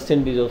the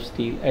percentage of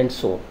steel and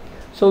so on.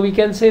 So we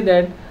can say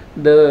that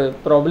the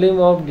problem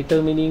of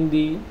determining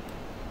the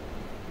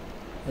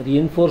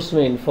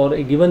reinforcement for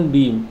a given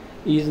beam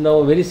is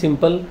now very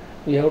simple.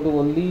 We have to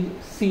only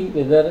see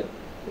whether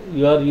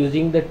you are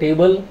using the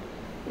table.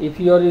 If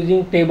you are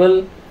using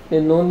table,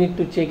 then no need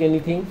to check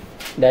anything.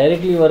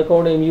 Directly work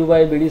out mu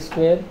by bd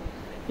square.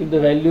 If the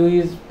value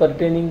is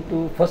pertaining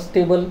to first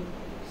table,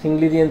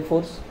 singly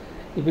reinforced.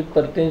 If it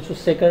pertains to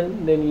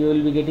second, then you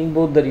will be getting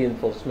both the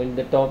reinforcement,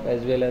 the top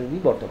as well as the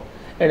bottom,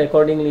 and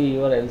accordingly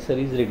your answer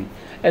is ready.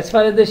 As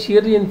far as the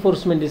shear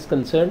reinforcement is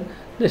concerned,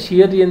 the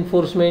shear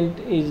reinforcement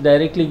is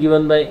directly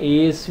given by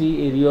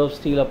ASV, area of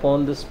steel,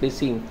 upon the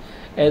spacing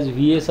as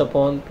Vs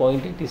upon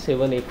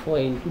 0.87 Fy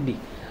into D.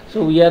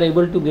 So we are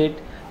able to get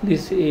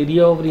this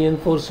area of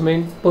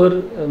reinforcement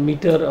per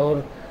meter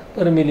or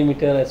per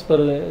millimeter as per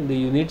the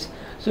units.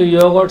 So you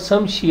have got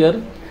some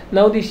shear.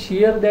 Now the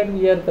shear that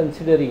we are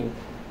considering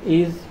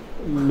is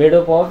made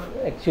up of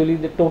actually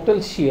the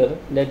total shear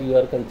that you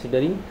are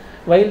considering,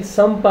 while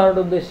some part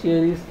of the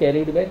shear is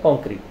carried by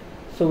concrete.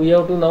 So we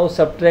have to now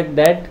subtract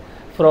that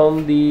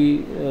from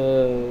the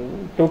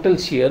total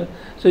shear.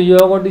 So you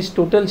have got this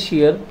total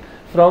shear.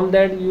 From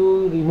that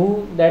you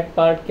remove that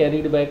part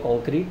carried by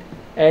concrete,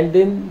 and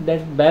then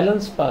that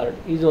balance part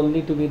is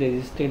only to be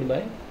resisted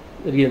by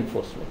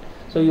reinforcement.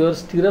 So your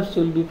stirrups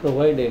will be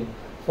provided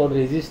for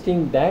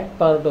resisting that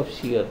part of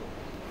shear,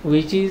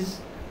 which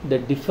is the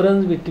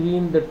difference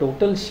between the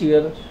total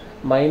shear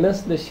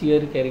minus the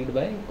shear carried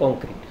by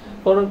concrete.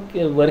 For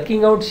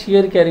working out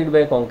shear carried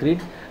by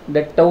concrete,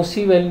 that tau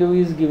c value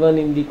is given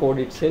in the code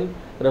itself.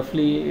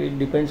 Roughly it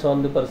depends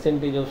on the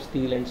percentage of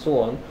steel and so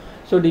on.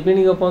 So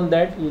depending upon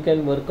that, you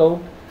can work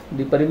out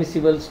the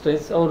permissible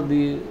stress or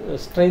the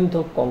strength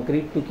of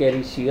concrete to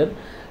carry shear.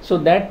 So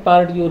that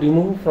part you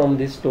remove from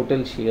this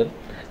total shear,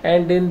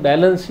 and then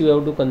balance you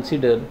have to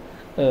consider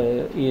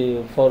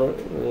for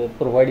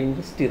providing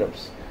the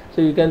stirrups.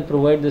 So you can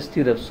provide the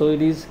stirrups. So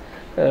it is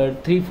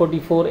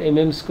 344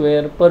 mm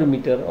square per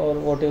meter, or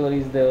whatever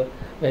is the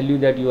value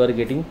that you are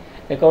getting.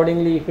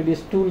 Accordingly, if it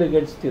is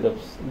two-legged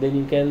stirrups, then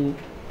you can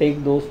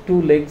take those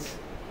two legs,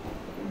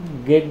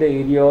 get the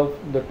area of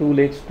the two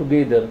legs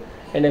together,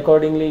 and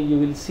accordingly you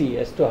will see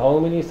as to how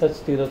many such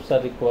stirrups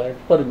are required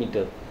per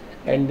meter,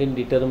 and then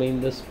determine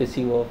the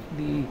spacing of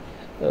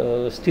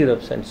the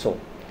stirrups and so on.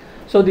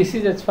 So this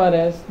is as far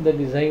as the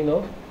design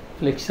of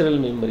flexural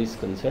member is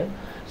concerned.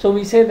 So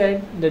we say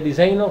that the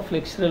design of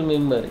flexural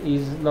member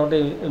is not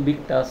a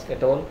big task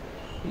at all.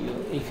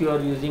 If you are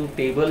using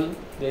table,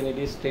 then it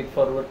is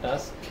straightforward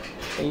task.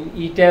 In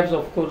ETABS,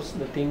 of course,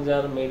 the things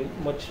are made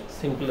much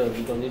simpler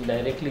because it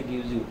directly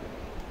gives you,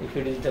 if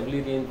it is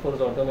doubly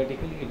reinforced,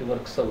 automatically it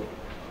works out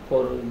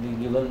for the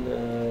given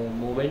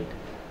moment,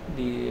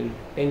 the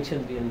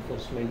tension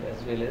reinforcement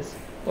as well as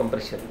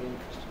compression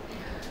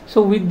reinforcement.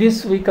 So with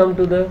this we come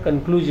to the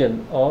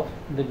conclusion of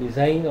the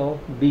design of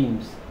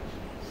beams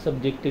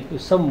subjected to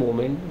some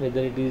moment, whether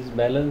it is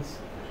balanced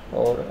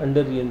or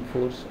under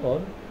reinforced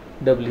or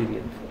doubly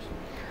reinforced.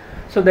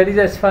 So that is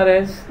as far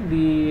as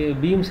the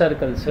beams are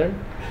concerned.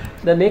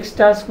 The next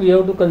task we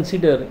have to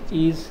consider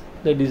is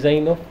the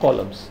design of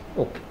columns.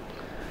 Okay.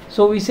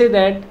 So we say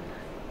that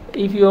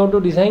if you have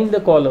to design the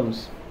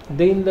columns,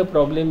 then the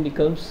problem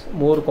becomes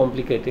more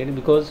complicated,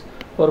 because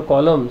for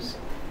columns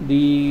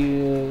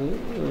the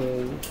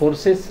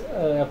forces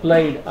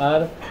applied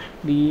are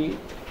the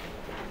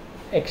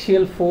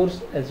axial force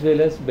as well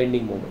as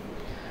bending moment.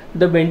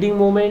 The bending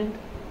moment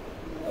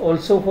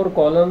also for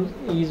columns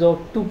is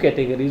of two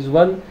categories.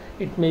 One,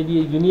 it may be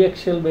a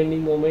uniaxial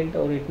bending moment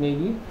or it may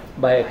be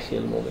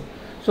biaxial moment.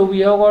 So we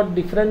have got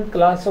different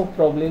class of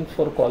problems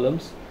for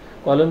columns: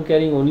 column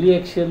carrying only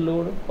axial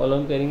load,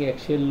 column carrying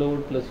axial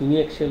load plus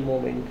uniaxial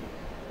moment,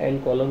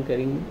 and column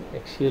carrying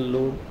axial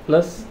load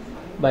plus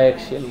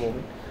biaxial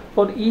moment.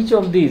 For each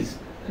of these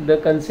the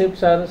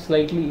concepts are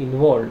slightly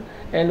involved,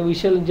 and we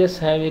shall just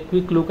have a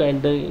quick look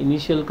at the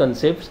initial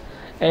concepts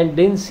and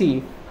then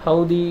see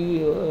how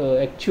the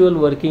actual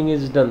working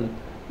is done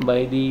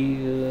by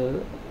the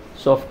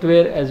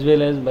software as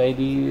well as by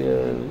the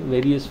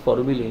various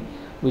formulae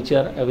which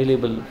are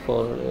available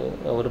for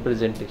our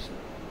presentation.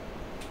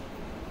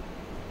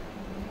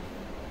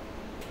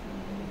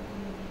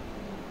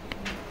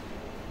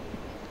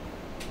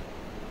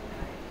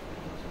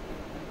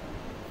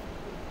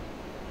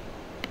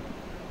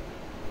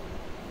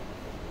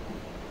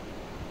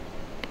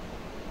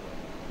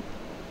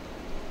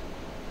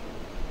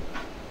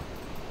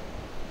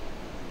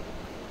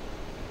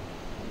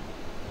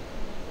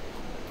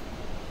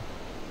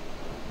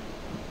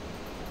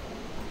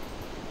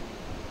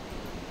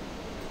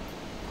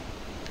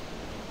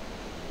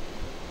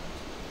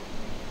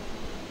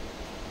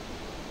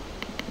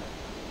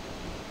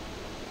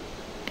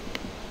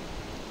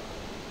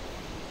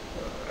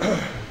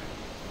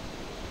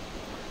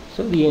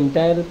 So the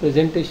entire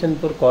presentation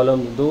for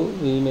columns, though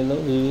we may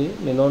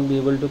not be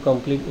able to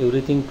complete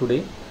everything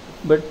today,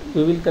 but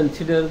we will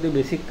consider the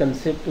basic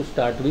concept to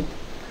start with.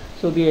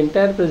 So the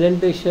entire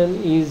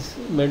presentation is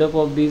made up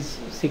of these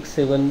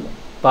 6-7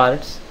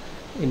 parts.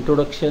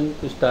 Introduction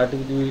to start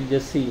with, we will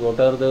just see what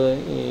are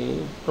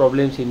the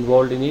problems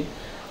involved in it,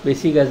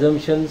 basic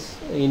assumptions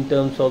in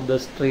terms of the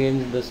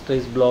strains, the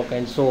stress block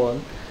and so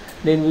on.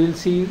 Then we will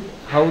see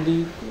how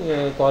the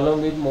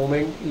column with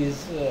moment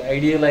is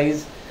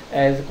idealized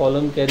as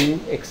column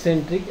carrying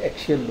eccentric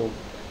axial load.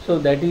 So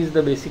that is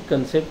the basic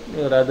concept.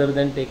 Rather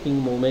than taking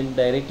moment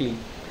directly,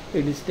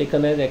 it is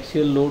taken as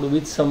axial load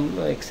with some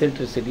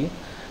eccentricity.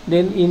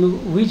 Then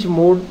in which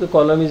mode the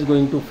column is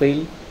going to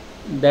fail,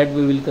 that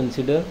we will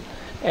consider,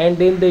 and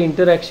then the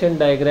interaction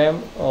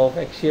diagram of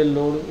axial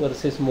load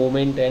versus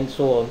moment and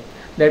so on,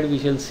 that we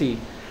shall see,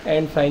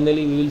 and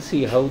finally we will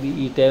see how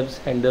the ETABS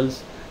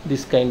handles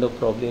this kind of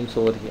problems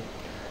over here.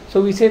 So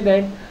we say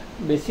that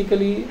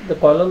basically the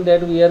column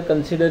that we are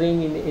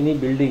considering in any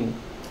building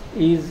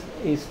is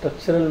a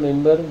structural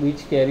member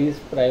which carries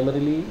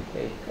primarily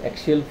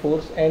axial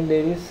force, and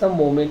there is some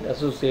moment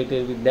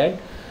associated with that.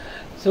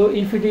 So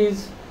if it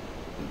is,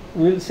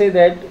 we will say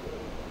that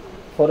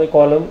for a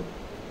column,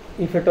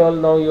 if at all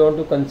now you want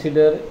to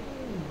consider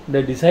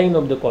the design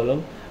of the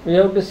column, we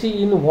have to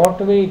see in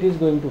what way it is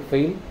going to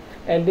fail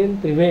and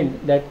then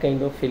prevent that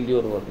kind of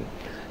failure working.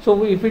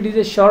 So if it is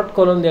a short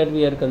column that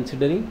we are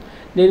considering,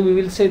 then we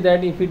will say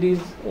that if it is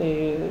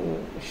a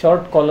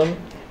short column,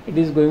 it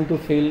is going to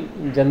fail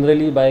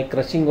generally by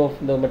crushing of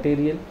the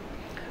material,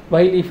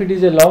 while if it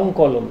is a long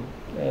column,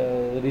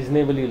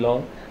 reasonably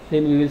long,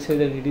 then we will say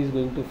that it is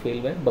going to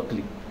fail by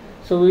buckling.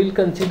 So we will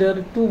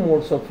consider two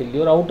modes of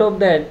failure. Out of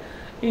that,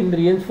 in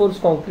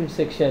reinforced concrete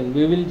section,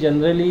 we will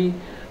generally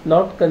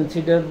not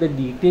consider the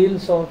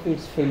details of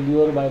its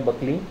failure by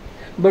buckling,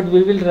 but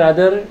we will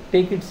rather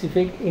take its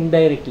effect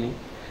indirectly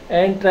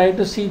and try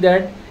to see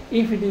that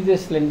if it is a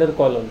slender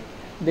column,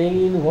 then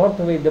in what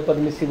way the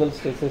permissible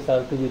stresses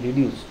are to be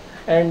reduced,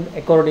 and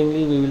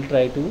accordingly we will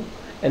try to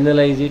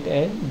analyze it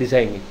and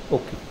design it.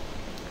 Okay.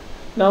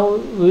 Now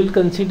we will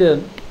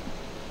consider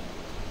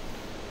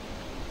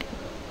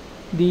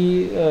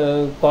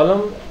the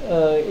column,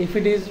 if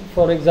it is,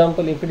 for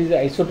example, if it is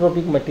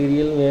isotropic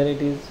material where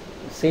it is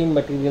same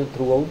material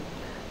throughout,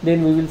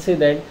 then we will say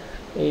that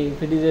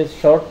if it is a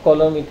short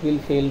column it will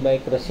fail by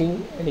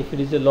crushing, and if it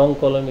is a long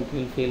column it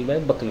will fail by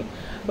buckling.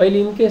 While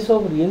in case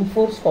of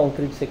reinforced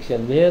concrete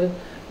section, where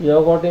you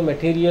have got a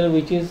material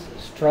which is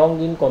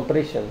strong in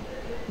compression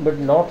but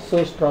not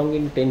so strong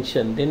in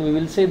tension, then we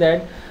will say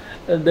that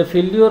the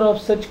failure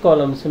of such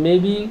columns may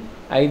be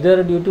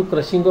either due to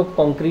crushing of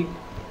concrete,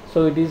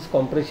 So it is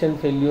compression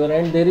failure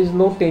and there is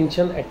no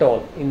tension at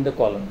all in the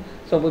column.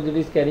 Suppose it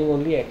is carrying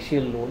only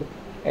axial load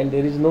and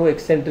there is no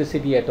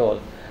eccentricity at all,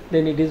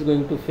 then it is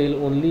going to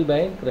fail only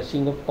by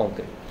crushing of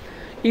concrete.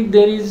 If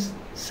there is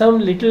some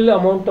little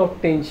amount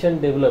of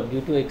tension developed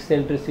due to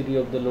eccentricity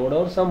of the load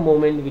or some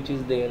moment which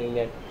is there in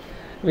it,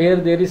 where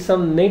there is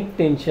some net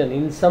tension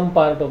in some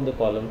part of the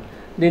column,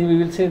 then we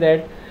will say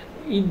that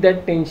if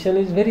that tension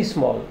is very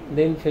small,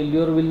 then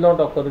failure will not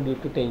occur due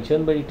to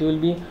tension, but it will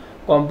be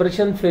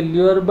compression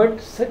failure. But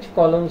such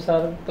columns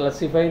are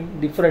classified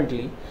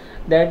differently,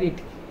 that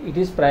it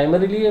is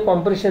primarily a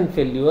compression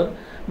failure,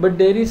 but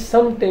there is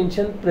some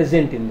tension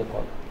present in the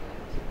column.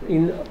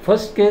 In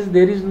first case,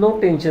 there is no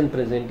tension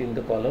present in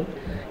the column.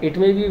 It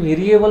may be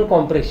variable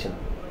compression,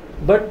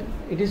 but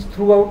it is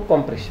throughout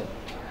compression.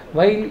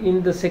 While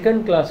in the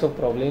second class of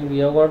problem, we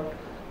have got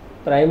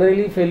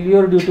primarily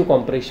failure due to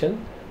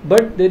compression,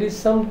 but there is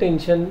some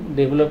tension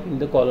developed in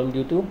the column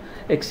due to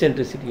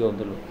eccentricity of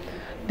the load.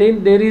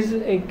 Then there is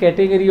a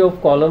category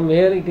of column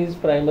where it is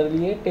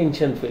primarily a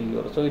tension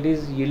failure. So it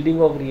is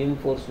yielding of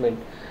reinforcement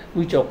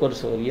which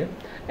occurs over here.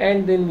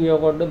 And then we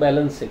have got the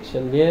balance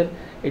section where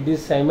it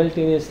is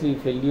simultaneously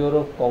failure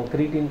of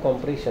concrete in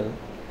compression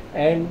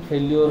and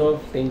failure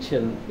of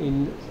tension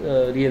in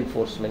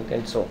reinforcement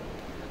and so on.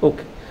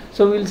 Okay.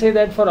 So we will say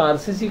that for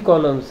RCC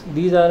columns,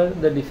 these are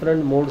the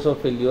different modes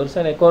of failures,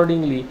 and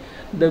accordingly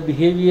the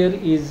behavior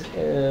is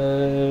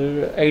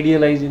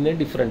idealized in a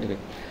different way.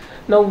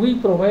 Now we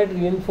provide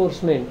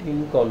reinforcement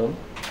in column,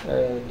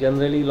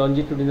 generally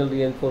longitudinal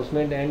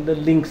reinforcement, and the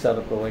links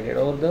are provided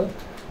or the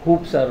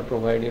hoops are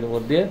provided over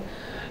there.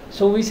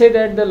 So we say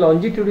that the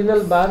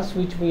longitudinal bars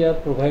which we are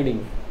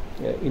providing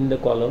in the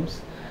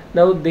columns,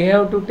 now they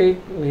have to take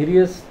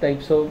various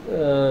types of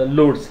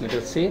loads. Let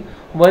us say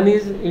one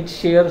is it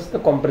shares the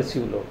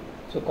compressive load.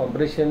 So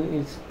compression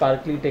is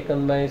partly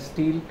taken by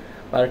steel,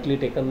 partly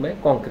taken by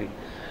concrete.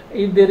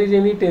 If there is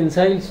any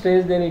tensile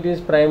stress, then it is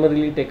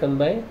primarily taken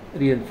by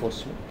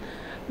reinforcement.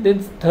 Then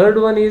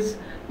third one is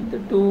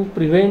to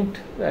prevent,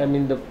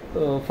 the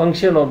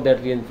function of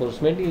that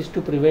reinforcement is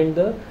to prevent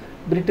the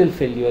brittle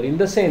failure, in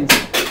the sense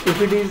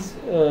if it is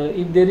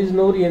if there is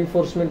no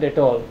reinforcement at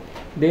all,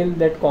 then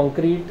that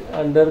concrete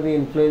under the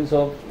influence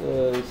of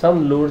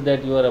some load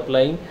that you are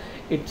applying,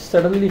 it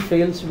suddenly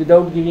fails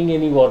without giving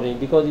any warning,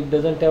 because it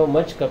doesn't have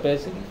much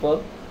capacity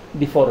for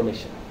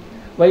deformation.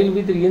 While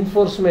with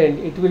reinforcement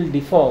it will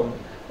deform,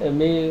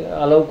 may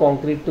allow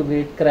concrete to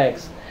get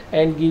cracks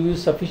and give you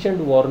sufficient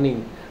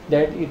warning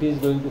that it is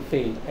going to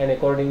fail, and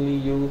accordingly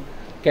you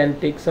can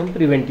take some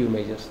preventive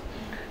measures.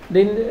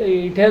 Then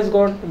it has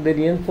got, the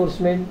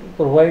reinforcement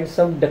provides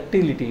some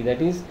ductility,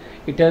 that is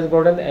it has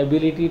got an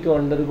ability to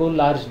undergo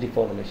large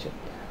deformation,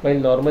 while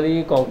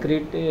normally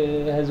concrete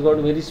has got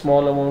very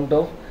small amount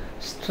of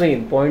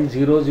strain,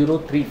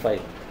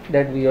 0.0035,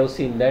 that we have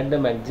seen that the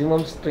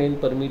maximum strain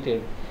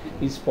permitted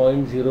is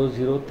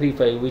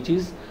 0.0035, which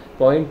is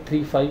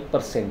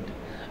 0.35%.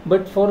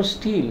 But for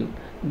steel,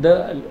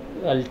 the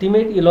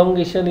ultimate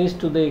elongation is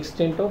to the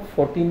extent of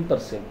 14%.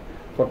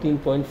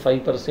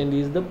 14.5%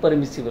 is the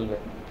permissible value.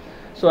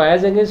 So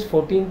as against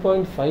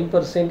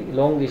 14.5%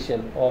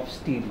 elongation of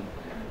steel,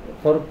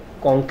 for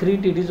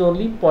concrete it is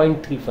only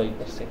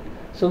 0.35%.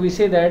 So we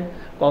say that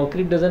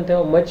concrete doesn't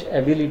have much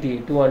ability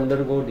to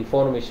undergo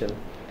deformation.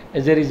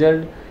 As a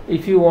result,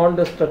 if you want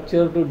the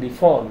structure to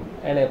deform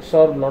and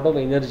absorb a lot of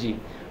energy,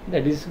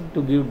 that is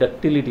to give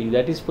ductility,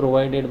 that is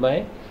provided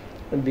by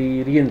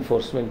the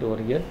reinforcement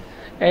over here.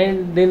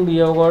 And then we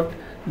have got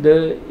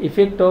the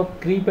effect of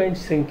creep and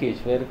shrinkage,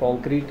 where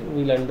concrete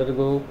will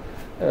undergo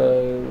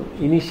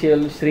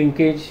initial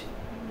shrinkage,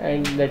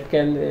 and that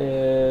can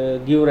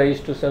give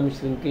rise to some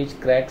shrinkage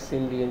cracks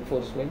in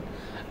reinforcement,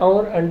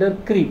 or under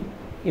creep,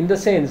 in the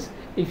sense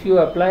if you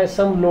apply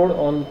some load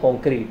on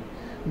concrete,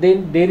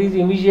 then there is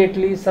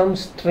immediately some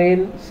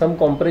strain, some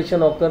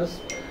compression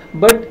occurs,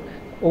 but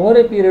over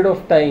a period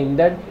of time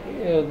that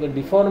the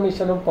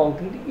deformation of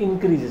concrete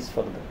increases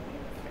further.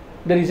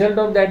 The result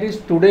of that is,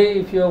 today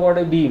if you have got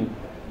a beam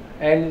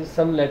and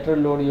some lateral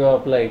load you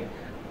have applied,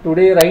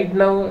 today right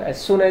now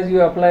as soon as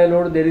you apply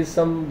load there is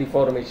some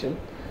deformation,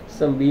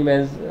 some beam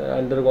has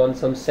undergone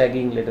some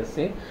sagging, let us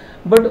say,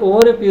 but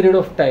over a period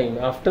of time,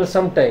 after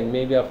some time,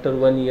 maybe after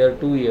 1 year,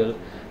 2 years,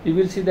 you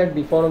will see that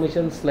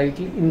deformation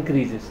slightly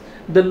increases.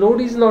 The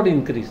load is not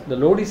increased, the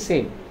load is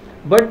same,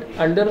 but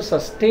under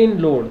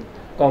sustained load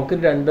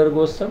concrete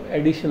undergoes some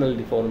additional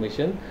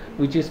deformation,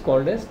 which is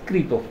called as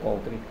creep of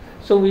concrete.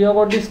 So we have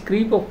got this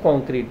creep of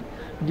concrete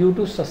due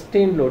to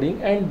sustained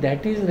loading, and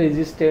that is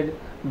resisted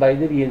by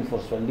the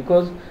reinforcement,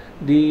 because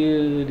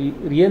the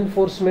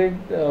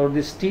reinforcement or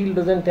the steel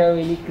doesn't have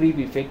any creep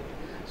effect,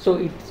 so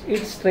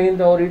its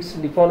strength or its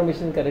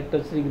deformation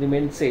characteristic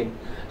remains same,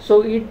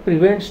 so it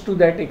prevents to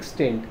that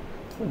extent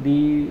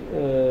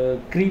the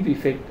creep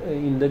effect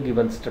in the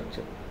given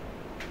structure.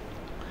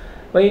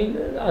 While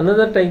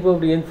another type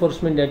of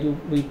reinforcement that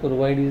we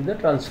provide is the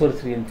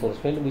transverse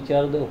reinforcement, which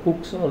are the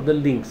hooks or the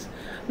links.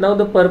 Now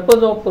the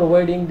purpose of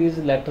providing these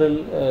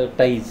lateral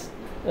ties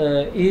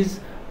is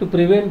to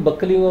prevent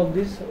buckling of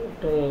these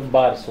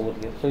bars over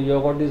here. So you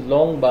have got these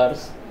long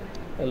bars,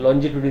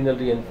 longitudinal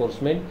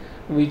reinforcement,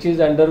 which is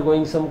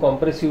undergoing some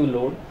compressive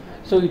load.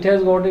 So it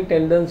has got a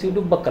tendency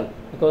to buckle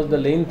because the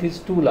length is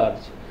too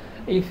large.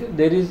 If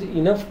there is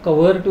enough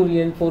cover to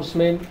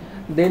reinforcement,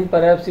 then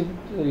perhaps if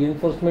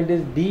reinforcement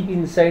is deep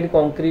inside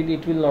concrete,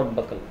 it will not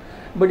buckle.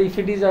 But if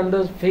it is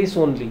under face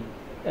only,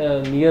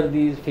 near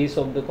the face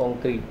of the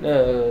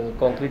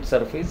concrete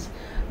surface,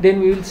 then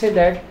we will say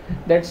that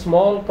that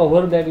small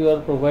cover that you are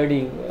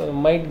providing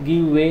might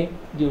give way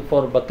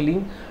for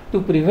buckling.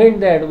 To prevent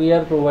that, we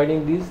are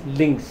providing these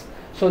links,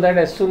 so that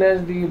as soon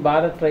as the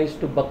bar tries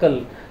to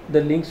buckle,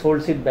 the links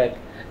holds it back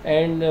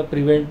and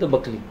prevent the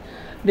buckling.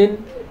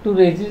 Then to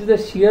resist the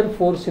shear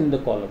force in the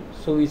column,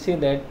 so we say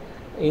that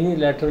any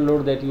lateral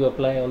load that you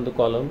apply on the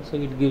column, so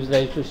it gives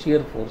rise to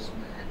shear force,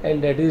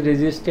 and that is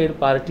resisted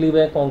partly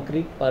by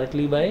concrete,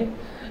 partly by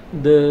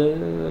the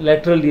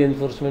lateral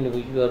reinforcement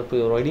which you are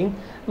providing,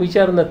 which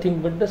are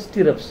nothing but the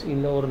stirrups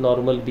in our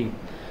normal beam.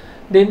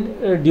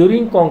 Then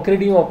during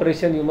concreting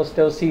operation, you must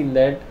have seen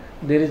that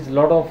there is a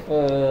lot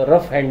of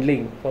rough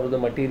handling for the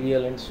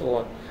material and so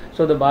on.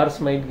 So the bars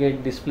might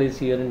get displaced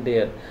here and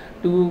there.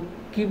 To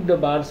keep the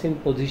bars in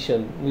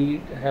position,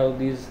 we have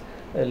these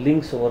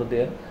links over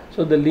there.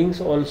 So the links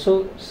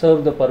also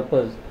serve the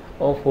purpose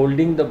of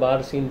holding the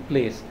bars in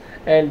place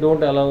and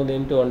don't allow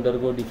them to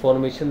undergo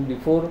deformation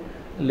before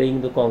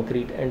laying the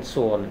concrete and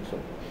so on and so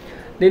on.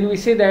 Then we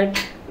say that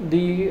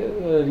the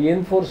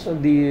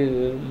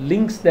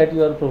links that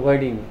you are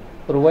providing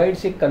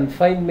provides a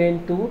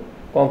confinement to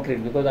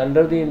concrete, because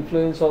under the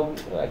influence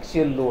of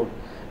axial load,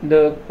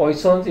 the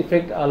Poisson's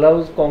effect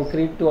allows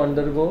concrete to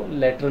undergo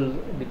lateral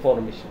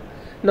deformation.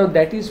 Now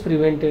that is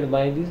prevented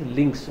by these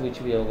links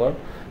which we have got.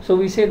 So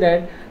we say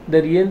that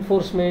the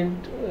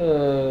reinforcement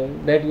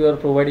that you are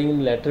providing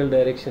in lateral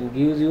direction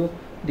gives you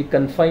the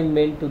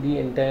confinement to the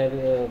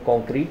entire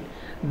concrete.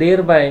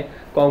 Thereby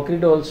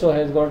concrete also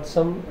has got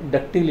some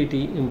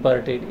ductility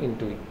imparted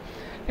into it.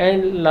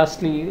 And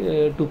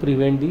lastly, to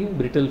prevent the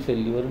brittle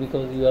failure,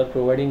 because you are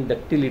providing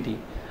ductility,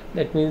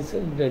 that means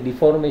the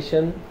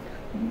deformation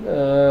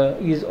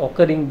is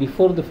occurring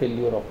before the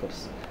failure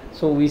occurs.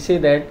 So we say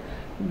that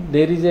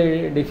there is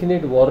a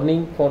definite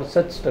warning for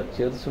such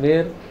structures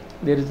where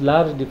there is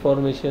large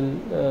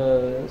deformation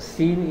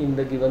seen in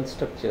the given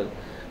structure,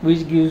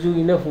 which gives you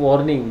enough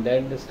warning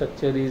that the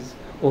structure is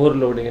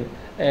overloaded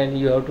and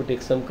you have to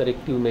take some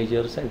corrective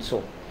measures and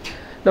so.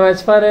 Now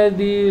as far as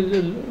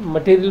the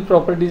material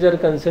properties are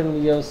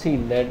concerned, we have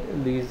seen that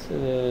these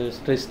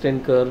stress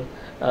strain curve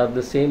are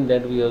the same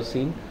that we have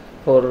seen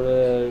for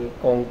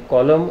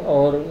column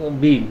or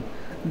beam.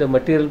 The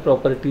material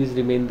properties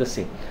remain the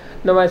same.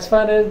 Now as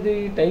far as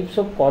the types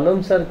of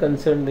columns are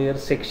concerned, their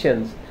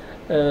sections,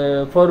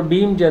 for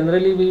beam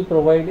generally we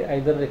provide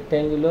either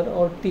rectangular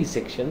or T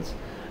sections,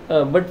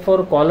 but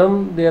for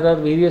column there are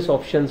various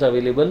options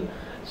available.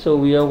 So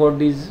we have got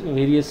these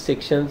various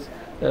sections.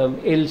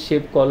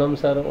 L-shaped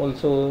columns are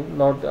also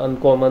not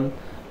uncommon,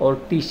 or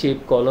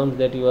T-shaped columns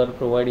that you are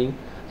providing.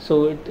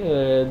 So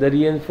the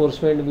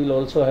reinforcement will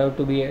also have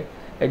to be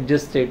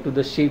adjusted to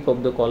the shape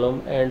of the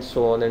column and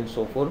so on and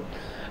so forth.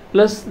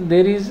 Plus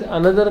there is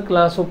another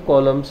class of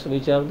columns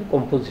which are the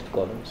composite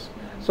columns.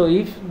 So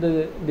if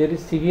there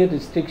is severe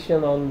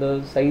restriction on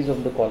the size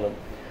of the column,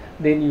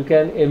 then you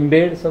can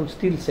embed some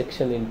steel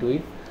section into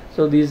it.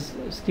 So these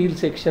steel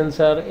sections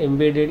are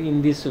embedded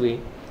in this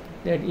way,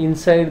 that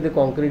inside the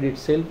concrete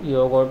itself you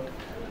have got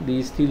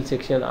the steel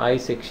section, I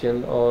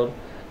section, or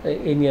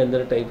any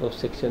other type of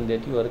section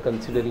that you are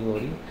considering over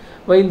here.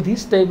 While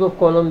this type of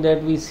column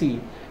that we see,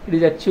 it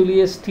is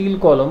actually a steel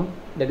column,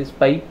 that is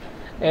pipe,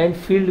 and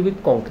filled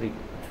with concrete.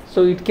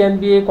 So it can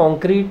be a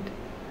concrete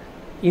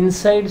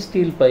inside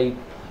steel pipe,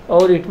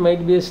 or it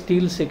might be a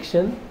steel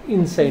section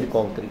inside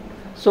concrete.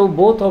 So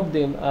both of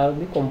them are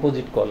the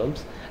composite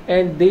columns,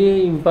 and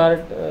they impart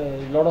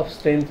a lot of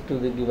strength to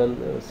the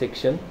given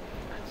section.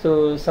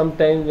 So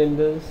sometimes when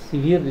the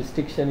severe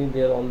restriction is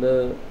there on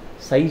the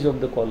size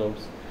of the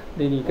columns,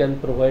 then you can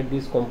provide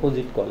these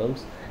composite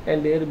columns,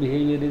 and their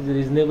behavior is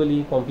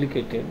reasonably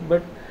complicated,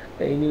 but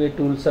anyway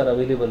tools are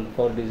available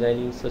for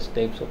designing such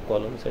types of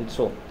columns and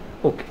so on.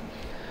 Okay.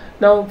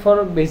 Now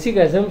for basic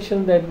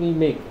assumption that we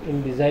make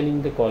in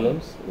designing the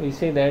columns, we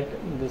say that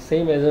the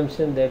same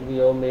assumption that we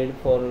have made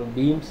for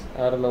beams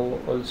are now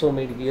also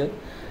made here,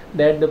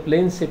 that the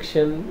plane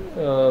section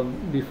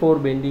before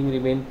bending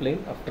remain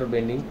plane after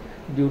bending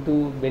due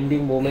to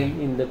bending moment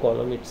in the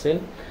column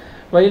itself,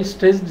 while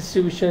stress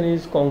distribution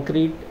is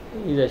concrete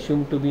is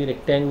assumed to be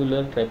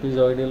rectangular,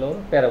 trapezoidal,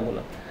 or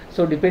parabola.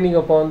 So depending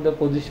upon the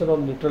position of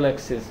neutral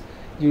axis,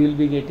 you will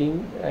be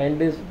getting and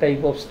this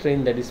type of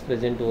strain that is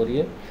present over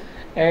here.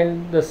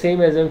 And the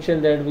same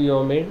assumption that we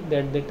have made,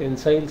 that the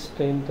tensile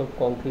strength of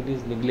concrete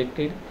is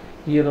neglected,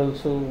 here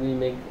also we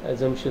make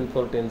assumption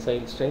for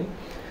tensile strain.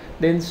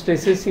 Then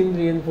stresses in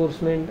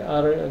reinforcement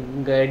are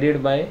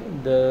guided by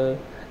the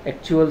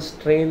actual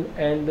strain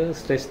and the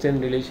stress strain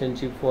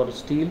relationship for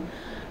steel.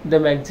 The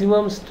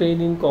maximum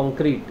strain in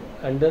concrete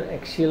under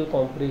axial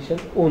compression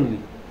only.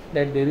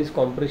 that there is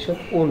compression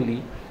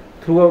only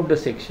throughout the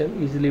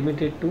section is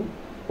limited to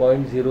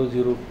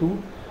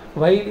 0.002,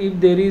 while if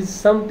there is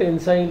some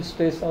tensile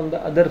stress on the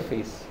other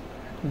face,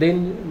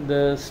 then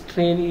the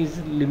strain is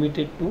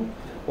limited to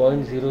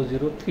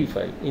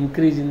 0.0035.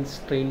 Increase in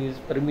strain is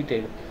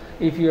permitted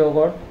if you have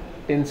got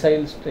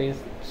tensile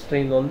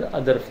strain on the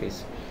other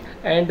face.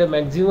 And the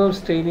maximum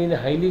strain in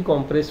highly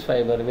compressed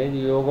fiber, when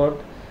you have got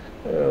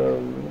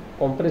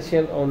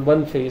compression on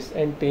one face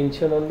and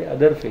tension on the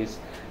other face,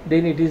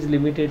 then it is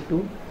limited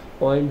to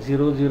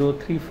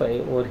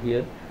 0.0035 over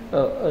here.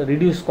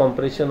 Reduced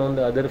compression on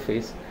the other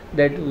face,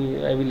 that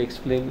I will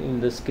explain in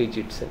the sketch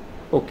itself.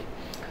 Okay.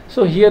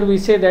 So here we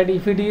say that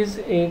if it is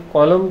a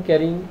column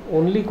carrying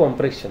only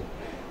compression,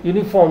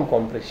 uniform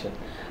compression,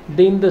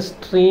 then the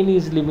strain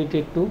is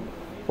limited to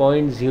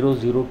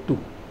 0.002.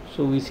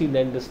 So we see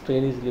that the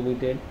strain is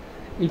limited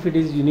if it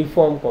is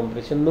uniform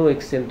compression, no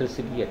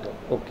eccentricity at all.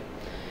 Okay.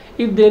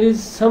 If there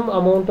is some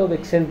amount of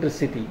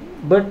eccentricity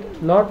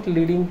but not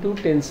leading to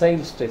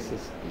tensile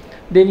stresses,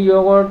 then you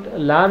have got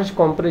large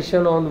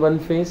compression on one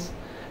face,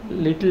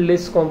 little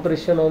less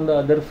compression on the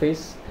other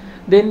face,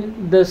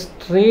 then the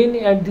strain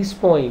at this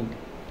point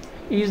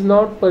is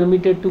not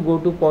permitted to go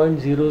to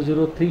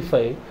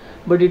 0.0035,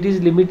 but it is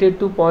limited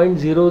to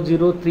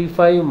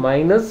 0.0035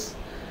 minus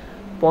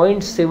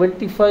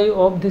 0.75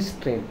 of this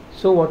strain.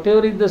 So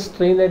whatever is the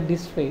strain at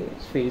this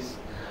face,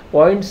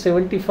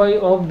 0.75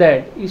 of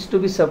that is to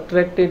be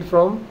subtracted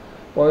from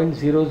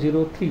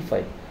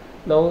 0.0035.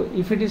 Now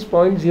if it is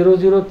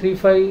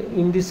 0.0035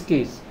 in this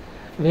case,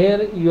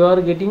 where you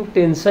are getting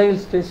tensile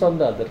stress on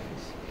the other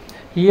face,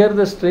 here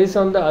the stress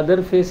on the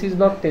other face is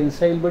not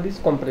tensile but is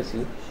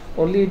compressive,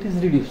 only it is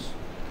reduced.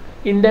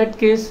 In that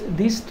case,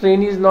 this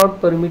strain is not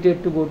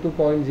permitted to go to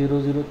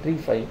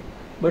 0.0035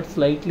 but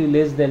slightly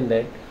less than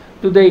that,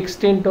 to the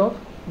extent of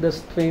the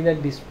strain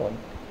at this point.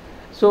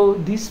 So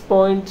this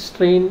point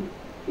strain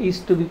is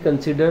to be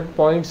considered,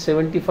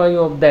 0.75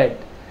 of that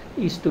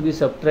is to be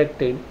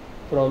subtracted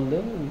from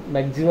the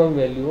maximum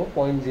value of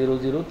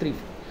 0.0035.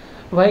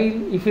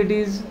 While if it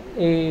is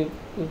a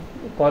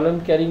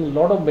column carrying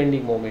lot of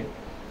bending moment,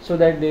 so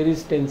that there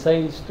is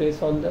tensile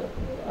stress on the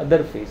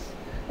other face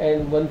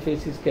and one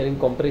face is carrying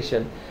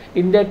compression,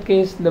 in that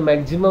case the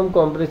maximum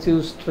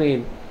compressive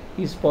strain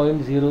is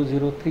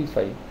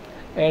 0.0035,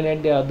 and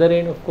at the other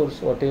end, of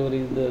course, whatever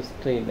is the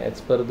strain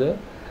as per the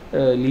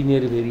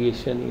linear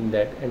variation in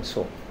that, and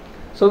so.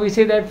 So we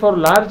say that for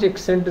large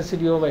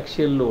eccentricity of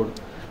axial load,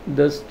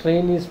 the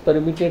strain is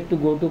permitted to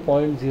go to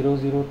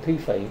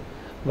 0.0035,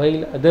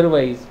 while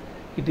otherwise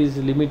it is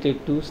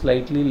limited to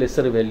slightly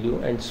lesser value,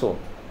 and so.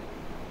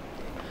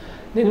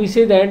 Then we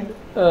say that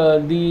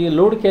the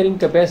load carrying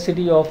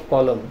capacity of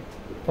column,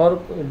 for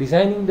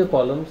designing the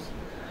columns,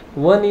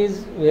 one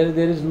is where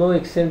there is no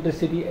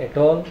eccentricity at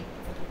all,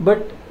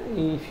 but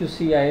if you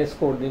see IS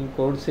code, then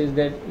code says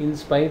that in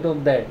spite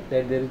of that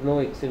there is no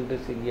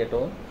eccentricity at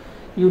all,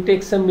 you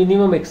take some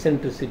minimum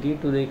eccentricity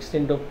to the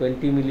extent of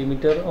 20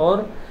 millimeter,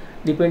 or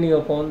depending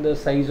upon the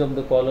size of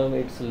the column,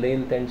 its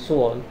length, and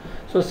so on.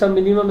 So some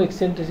minimum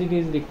eccentricity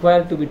is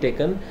required to be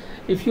taken.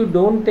 If you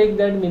don't take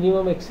that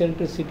minimum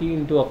eccentricity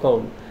into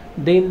account,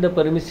 then the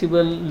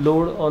permissible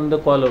load on the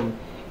column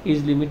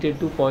is limited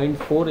to 0.4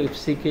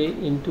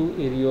 FCK into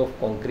area of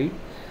concrete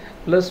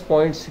plus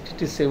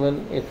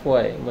 0.67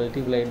 FY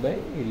multiplied by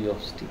area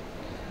of steel.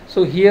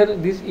 So here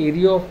this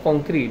area of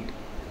concrete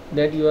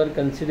that you are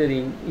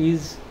considering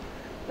is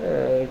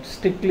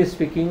strictly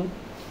speaking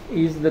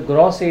is the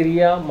gross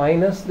area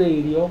minus the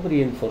area of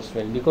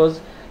reinforcement, because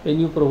when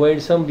you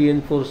provide some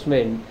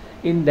reinforcement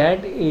in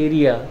that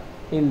area,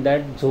 in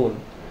that zone,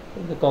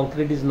 the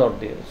concrete is not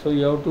there, so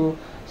you have to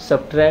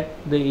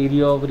subtract the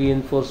area of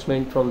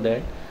reinforcement from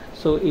that.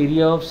 So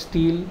area of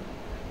steel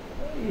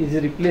is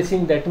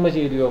replacing that much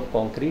area of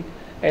concrete,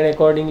 and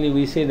accordingly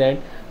we say that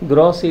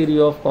gross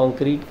area of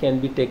concrete can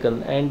be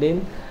taken, and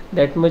then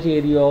that much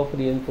area of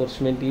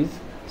reinforcement is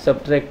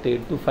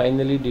subtracted to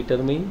finally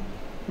determine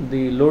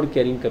the load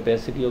carrying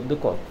capacity of the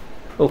column.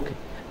 Okay,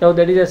 now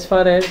that is as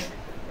far as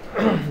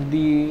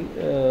the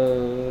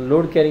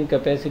load carrying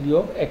capacity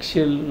of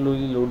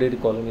axially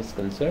loaded column is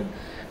concerned.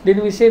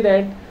 Then we say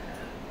that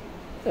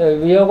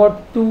we have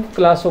got two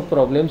class of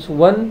problems.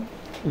 One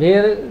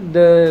where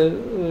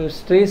the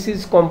stress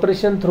is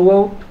compression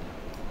throughout.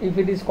 If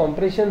it is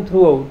compression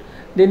throughout,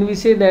 then we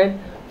say that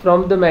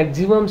from the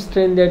maximum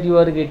strain that you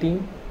are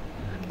getting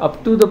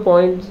up to the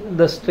point,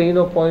 the strain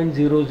of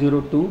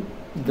 0.002,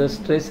 the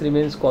stress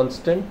remains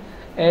constant,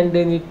 and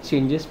then it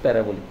changes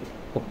parabolically.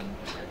 Okay,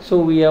 so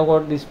we have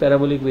got this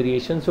parabolic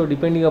variation. So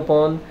depending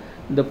upon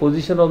the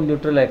position of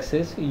neutral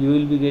axis, you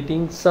will be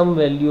getting some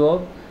value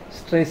of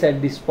stress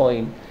at this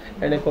point,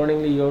 and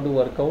accordingly you have to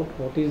work out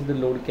what is the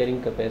load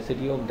carrying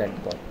capacity of that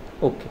point.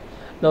 Okay,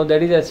 now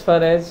that is as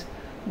far as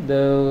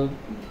the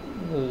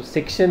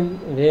section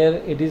where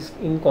it is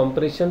in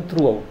compression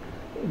throughout,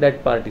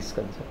 that part is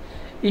concerned.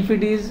 If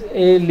it is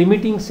a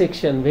limiting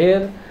section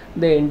where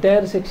the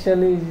entire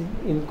section is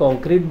in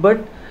concrete, but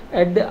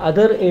at the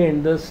other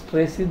end the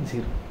stress is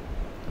zero,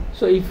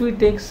 so if we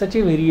take such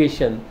a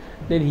variation,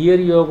 then here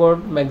you have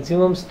got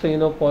maximum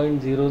strain of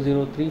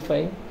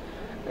 0.0035.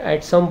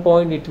 At some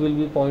point it will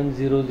be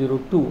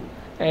 0.002,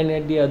 and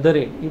at the other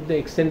end, if the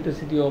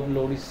eccentricity of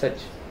load is such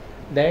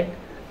that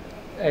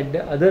at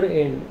the other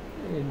end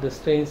the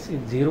stress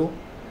is 0,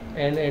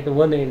 and at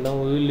one end now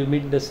we will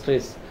limit the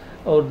stress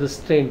or the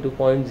strain to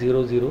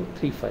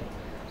 0.0035.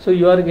 So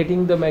you are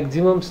getting the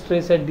maximum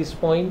stress at this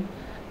point,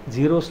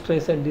 0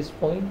 stress at this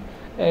point,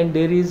 and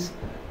there is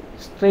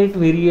straight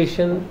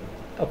variation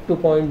up to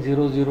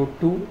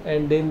 0.002,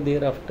 and then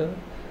thereafter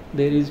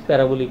there is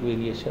parabolic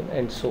variation,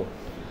 and so.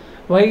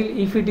 While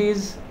if it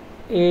is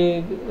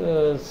a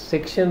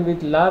section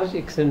with large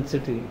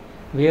eccentricity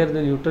where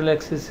the neutral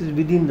axis is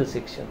within the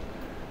section,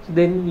 so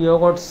then you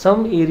have got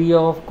some area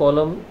of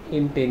column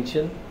in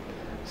tension,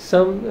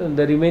 some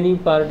the remaining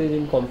part is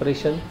in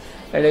compression,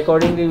 and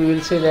accordingly we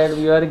will say that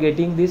we are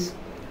getting this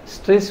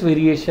stress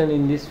variation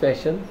in this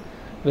fashion,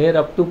 where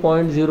up to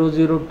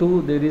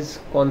 0.002 there is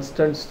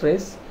constant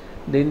stress,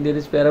 then there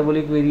is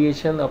parabolic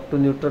variation up to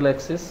neutral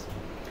axis,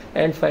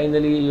 and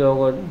finally you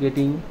are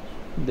getting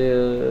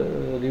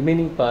the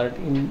remaining part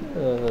in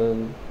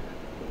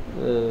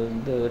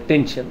the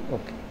tension.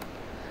 Okay.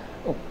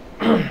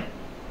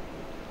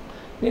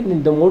 Then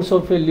in the modes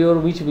of failure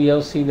which we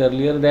have seen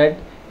earlier, that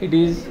it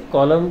is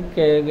column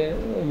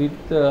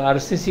with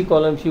RCC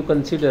columns you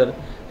consider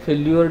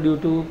failure due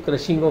to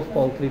crushing of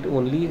concrete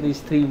only. These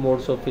three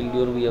modes of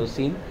failure we have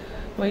seen,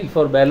 while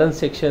for balance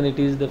section it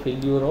is the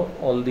failure of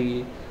all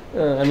the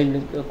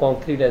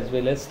concrete as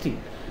well as steel.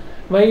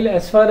 While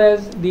as far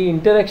as the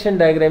interaction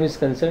diagram is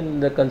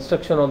concerned, the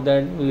construction of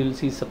that we will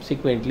see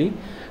subsequently.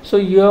 So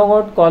you have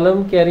got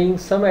column carrying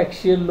some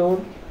axial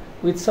load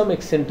with some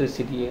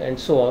eccentricity and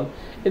so on.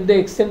 If the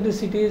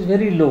eccentricity is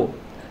very low,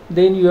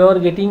 then you are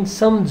getting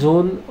some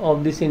zone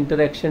of this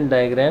interaction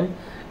diagram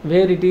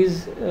where it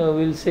is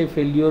we'll say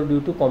failure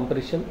due to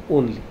compression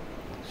only.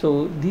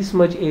 So this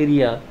much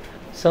area,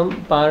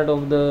 some part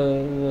of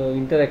the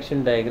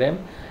interaction diagram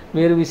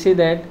where we say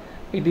that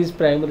it is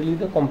primarily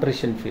the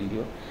compression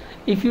failure.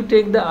 If you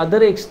take the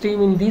other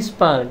extreme in this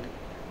part,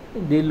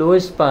 the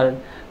lowest part,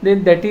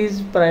 then that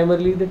is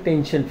primarily the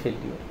tension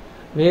failure,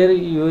 where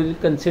you will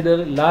consider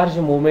large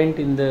moment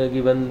in the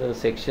given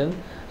section.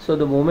 So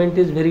the moment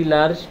is very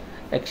large,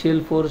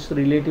 axial force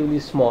relatively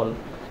small.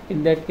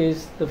 In that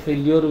case the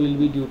failure will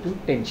be due to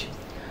tension.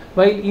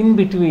 While in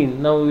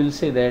between, now we will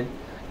say that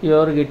you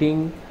are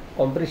getting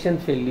compression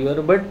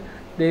failure, but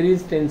there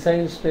is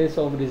tensile stress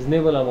of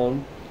reasonable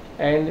amount,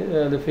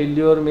 and the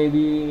failure may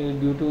be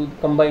due to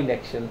combined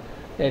action,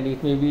 and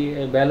it may be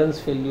a balance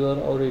failure,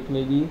 or it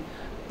may be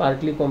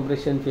partly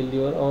compression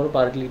failure or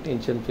partly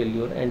tension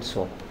failure, and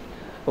so on.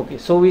 Okay,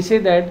 so we say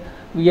that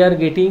we are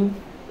getting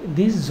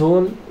this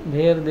zone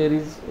where there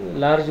is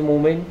large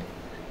moment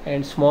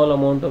and small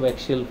amount of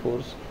axial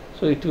force,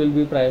 so it will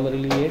be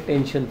primarily a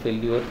tension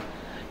failure.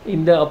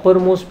 In the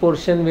uppermost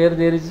portion where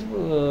there is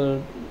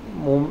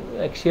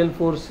axial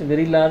force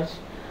very large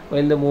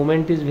while the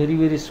moment is very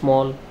very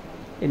small,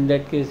 in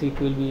that case it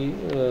will be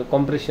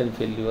compression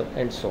failure,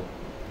 and so.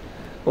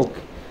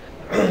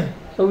 Okay.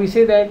 So we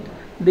say that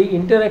the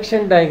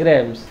interaction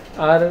diagrams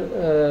are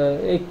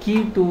a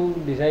key to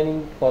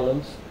designing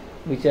columns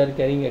which are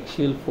carrying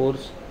axial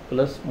force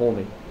plus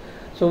moment.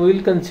 So we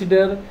will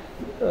consider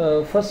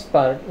first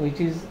part, which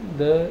is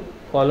the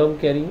column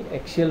carrying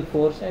axial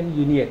force and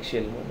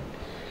uniaxial moment.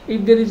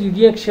 If there is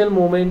uniaxial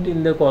moment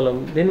in the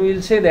column, then we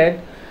will say that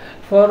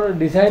for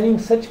designing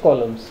such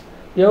columns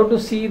you have to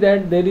see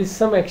that there is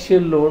some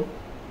axial load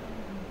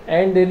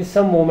and there is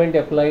some moment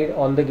applied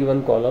on the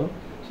given column.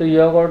 So you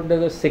have got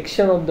the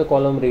section of the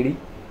column ready,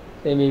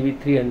 they may be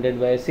 300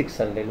 by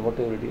 600,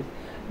 whatever it is.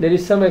 There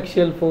is some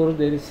axial force,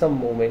 there is some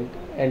moment,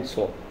 and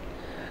so on.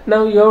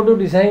 Now you have to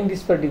design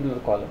this particular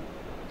column.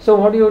 So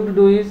what you have to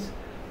do is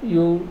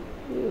you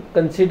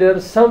consider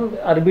some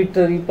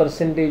arbitrary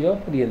percentage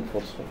of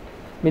reinforcement.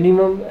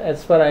 Minimum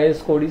as per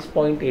IS code is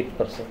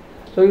 0.8%.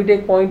 So you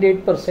take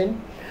 0.8%.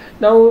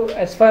 Now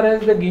as far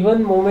as the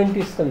given moment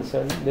is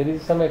concerned, there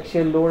is some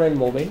axial load and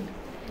moment.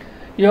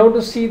 You have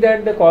to see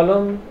that the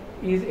column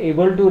is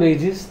able to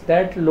resist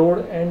that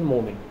load and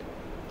moment.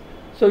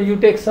 So you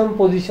take some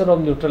position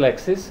of neutral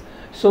axis.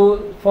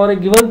 So for a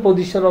given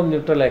position of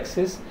neutral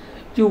axis,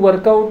 you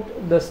work out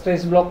the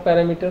stress block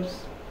parameters,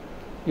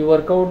 you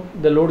work out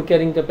the load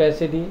carrying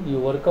capacity, you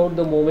work out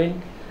the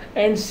moment,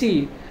 and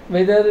see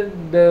whether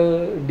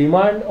the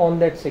demand on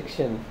that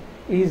section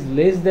is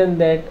less than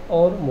that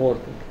or more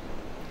than that.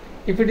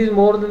 If it is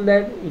more than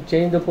that, you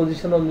change the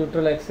position of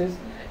neutral axis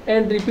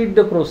and repeat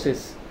the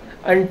process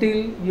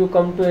until you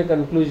come to a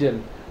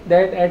conclusion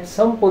that at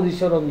some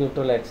position of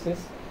neutral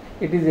axis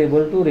it is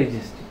able to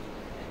resist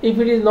it. If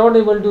it is not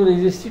able to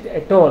resist it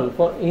at all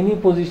for any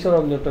position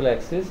of neutral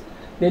axis,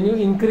 then you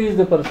increase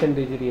the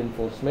percentage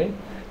reinforcement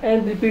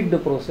and repeat the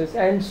process,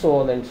 and so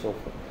on and so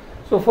forth.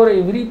 So for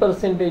every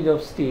percentage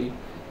of steel,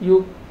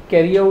 you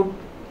carry out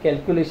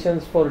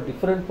calculations for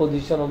different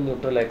position of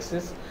neutral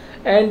axis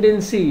and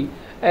then see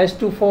as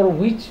to for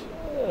which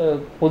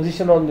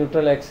position of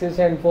neutral axis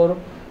and for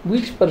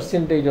which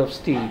percentage of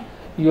steel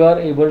you are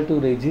able to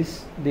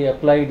resist the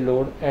applied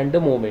load and the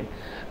moment.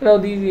 Now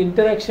these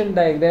interaction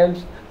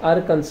diagrams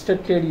are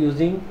constructed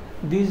using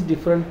these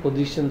different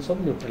positions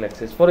of neutral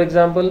axis. For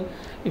example,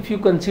 if you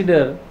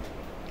consider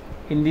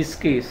in this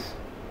case,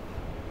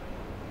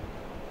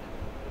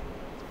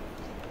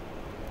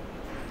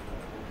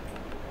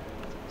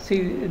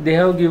 see, they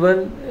have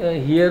given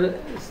here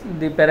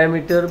the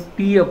parameter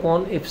P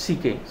upon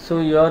FCK.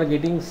 So you are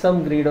getting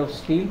some grade of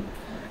steel,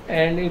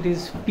 and it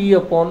is P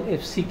upon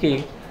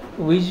FCK,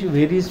 which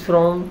varies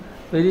from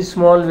very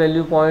small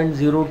value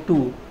 0.02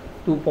 to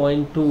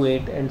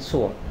 0.28 and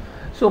so on.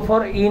 So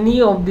for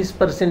any of this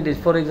percentage,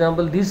 for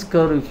example this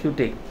curve, if you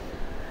take,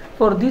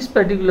 for this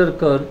particular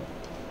curve,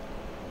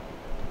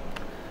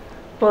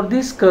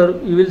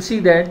 you will see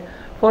that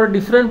for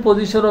different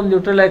position of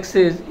neutral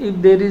axis,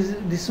 if there is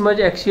this much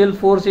axial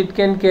force it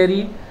can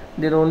carry,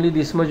 then only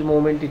this much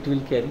moment it will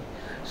carry.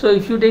 So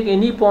if you take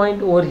any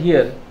point over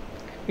here,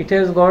 it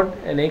has got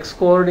an x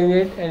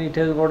coordinate and it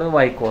has got a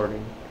y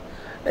coordinate.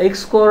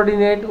 X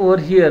coordinate over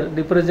here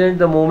represent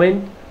the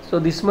moment, so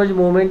this much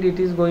moment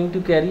it is going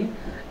to carry,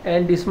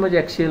 and this much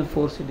axial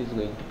force it is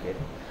going to carry.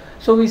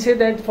 So we say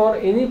that for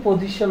any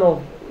position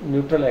of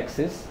neutral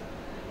axis,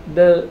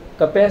 the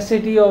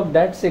capacity of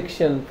that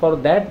section for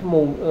that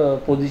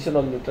position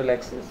of neutral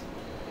axis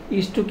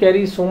is to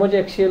carry so much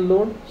axial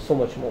load, so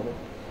much moment.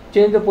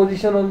 Change the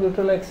position of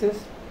neutral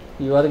axis,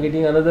 you are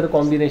getting another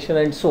combination,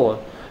 and so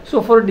on.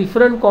 So for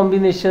different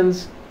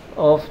combinations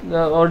of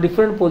or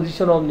different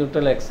position of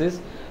neutral axis,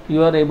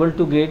 you are able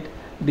to get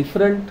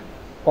different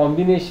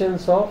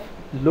combinations of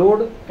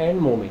load and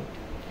moment.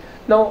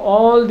 Now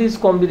all these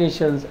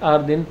combinations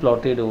are then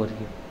plotted over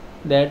here,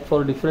 that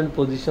for different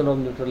position of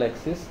neutral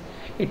axis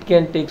it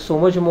can take so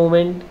much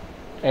moment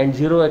and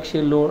zero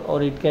axial load,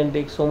 or it can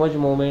take so much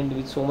moment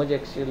with so much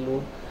axial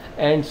load,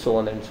 and so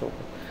on and so forth.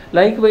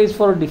 Likewise,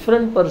 for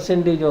different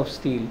percentage of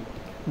steel,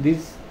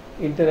 this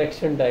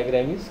interaction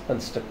diagram is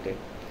constructed.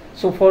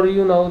 So for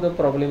you now the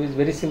problem is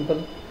very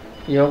simple.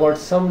 You have got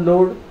some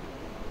load,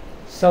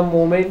 some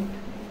moment,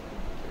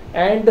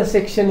 and the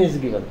section is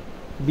given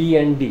B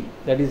and D,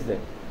 that is there.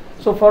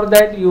 So for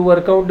that you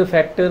work out the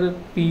factor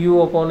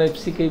Pu upon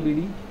FCK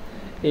BD,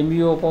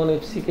 Mu upon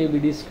FCK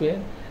BD square,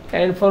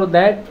 and for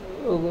that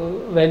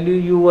value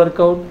you work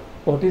out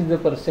what is the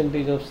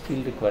percentage of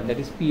steel required, that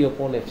is P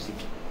upon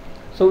FCK.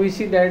 So we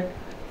see that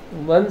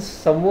once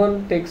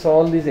someone takes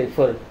all this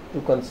effort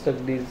to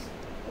construct this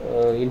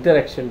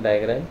interaction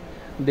diagram,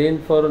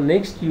 then for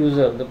next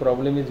user the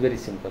problem is very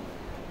simple.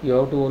 You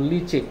have to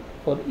only check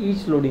for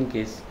each loading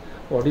case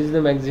what is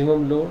the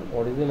maximum load,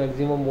 what is the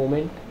maximum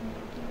moment,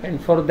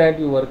 and for that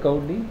you work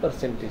out the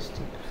percentage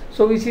steel.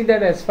 So we see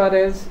that as far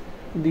as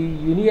the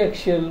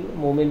uniaxial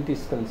moment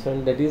is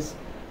concerned, that is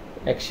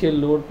axial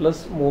load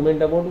plus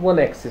moment about one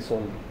axis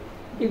only.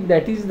 If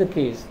that is the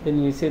case,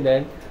 then we say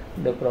that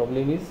the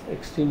problem is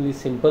extremely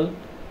simple.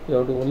 You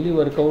have to only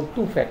work out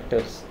two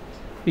factors,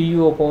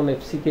 Pu upon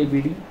FCK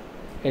BD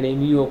and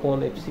Mu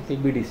upon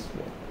FCK BD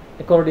square.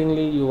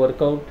 Accordingly you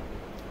work out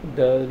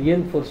the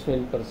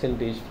reinforcement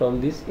percentage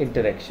from this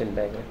interaction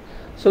diagram.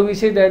 So we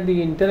say that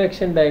the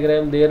interaction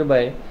diagram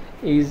thereby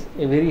is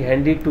a very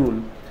handy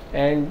tool,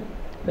 and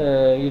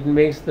it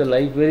makes the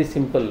life very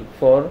simple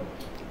for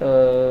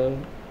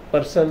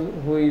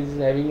person who is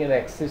having an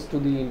access to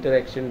the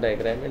interaction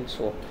diagram and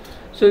so on.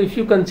 So if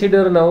you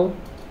consider now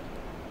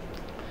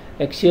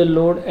axial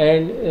load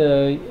and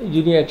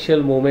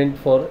uniaxial moment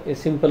for a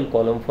simple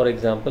column, for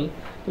example,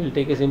 we will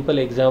take a simple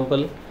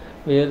example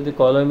where the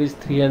column is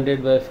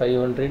 300 by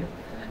 500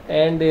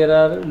 and there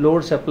are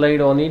loads applied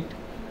on it.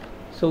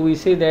 So we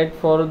say that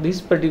for this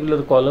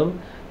particular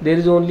column there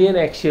is only an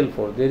axial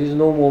force, there is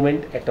no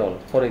moment at all.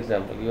 For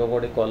example, you have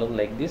got a column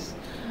like this.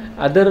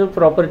 Other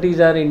properties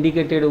are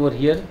indicated over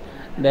here,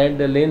 that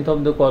the length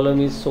of the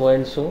column is so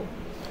and so,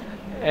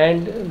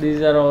 and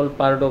these are all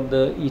part of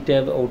the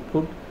ETABS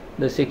output.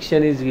 The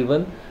section is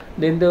given,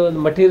 then the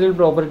material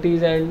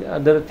properties and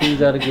other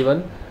things are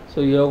given.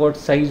 So you have got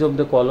size of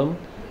the column,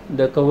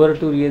 the cover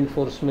to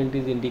reinforcement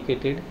is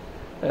indicated,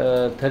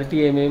 30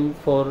 mm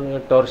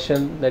for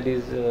torsion, that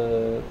is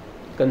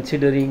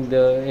considering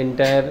the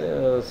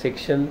entire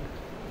section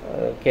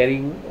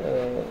carrying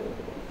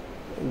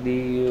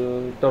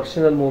the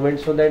torsional moment,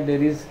 so that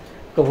there is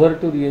cover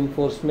to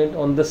reinforcement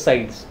on the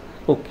sides.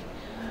 Okay.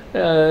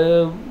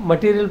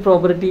 Material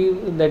property,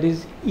 that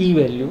is E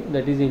value,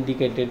 that is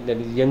indicated, that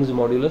is Young's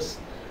modulus.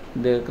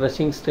 The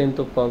crushing strength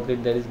of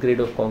concrete, that is grade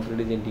of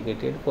concrete, is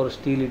indicated. For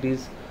steel it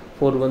is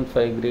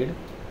 415 grade.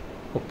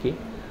 Okay.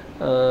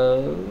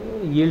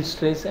 Yield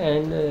stress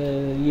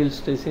and yield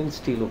stress in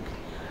steel. Okay.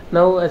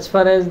 Now as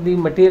far as the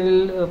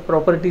material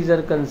properties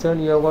are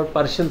concerned, you have got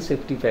partial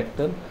safety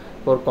factor.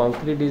 For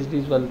concrete it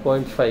is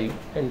 1.5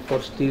 and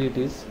for steel it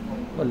is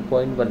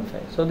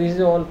 1.15. So this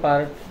is all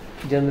part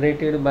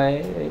generated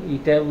by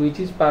ETABS, which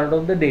is part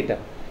of the data.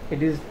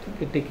 It is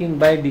taking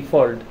by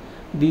default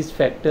these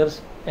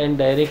factors, and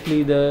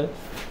directly the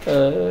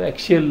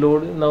axial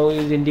load now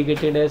is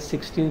indicated as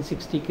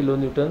 1660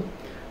 kilonewton.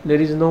 There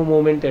is no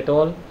moment at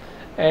all,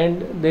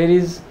 and there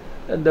is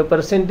the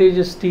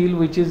percentage steel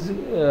which is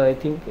I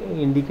think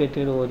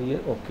indicated over here.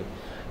 Okay,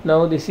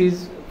 now this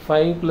is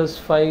 5 plus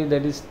 5,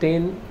 that is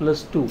 10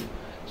 plus 2,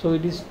 so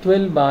it is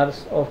 12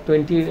 bars of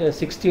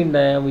 16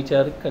 dia which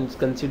are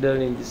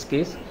considered in this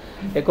case.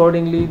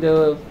 Accordingly,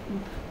 the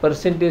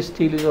percentage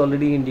steel is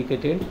already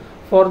indicated.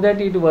 For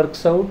that, it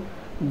works out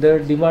the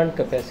demand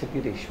capacity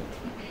ratio.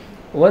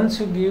 Once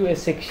you give a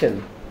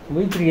section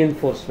with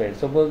reinforcement,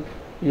 suppose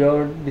you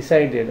have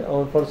decided,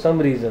 or for some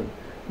reason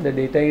the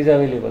data is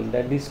available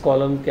that this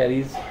column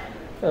carries,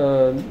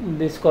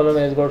 this column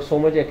has got so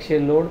much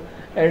axial load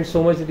and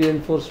so much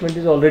reinforcement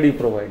is already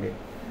provided,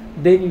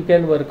 then you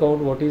can work out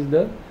what is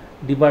the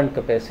demand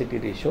capacity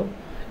ratio.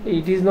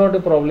 It is not a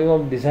problem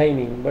of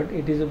designing, but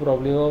it is a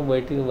problem of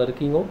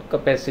working out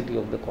capacity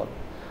of the column.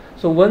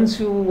 So once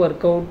you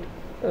work out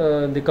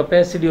the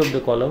capacity of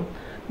the column,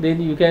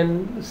 then you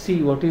can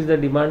see what is the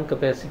demand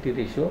capacity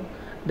ratio,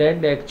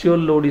 that the actual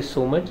load is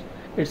so much,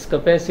 its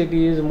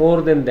capacity is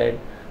more than that,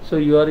 so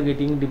you are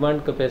getting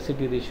demand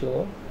capacity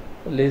ratio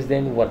less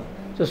than 1.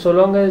 So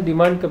long as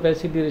demand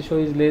capacity ratio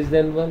is less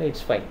than 1,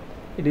 it's fine.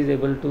 It is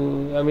able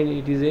to, I mean,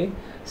 it is a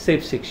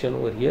safe section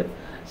over here.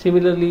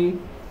 Similarly,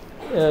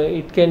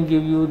 it can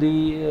give you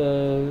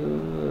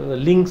the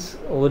links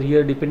over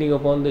here depending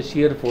upon the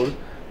shear force,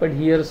 but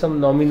here some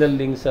nominal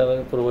links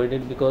are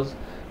provided because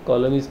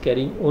column is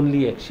carrying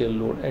only axial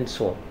load and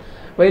so on.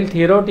 While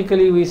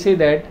theoretically we say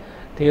that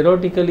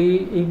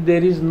theoretically if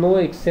there is no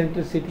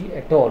eccentricity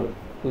at all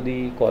to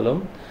the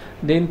column,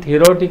 then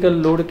theoretical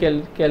load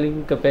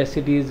carrying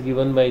capacity is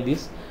given by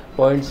this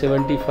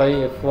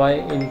 0.75 Fy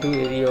into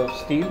area of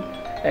steel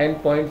and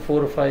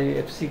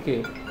 0.45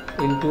 FCK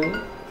into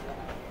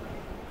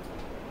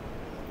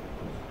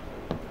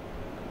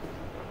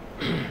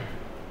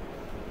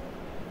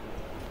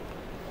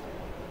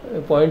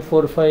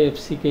 0.45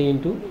 FCK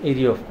into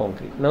area of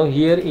concrete. Now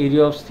here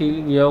area of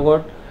steel, we have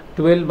got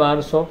 12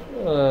 bars of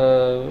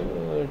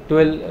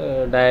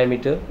 12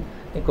 diameter.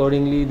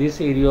 Accordingly, this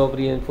area of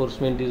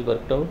reinforcement is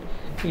worked out,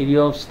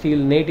 area of steel,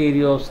 net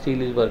area of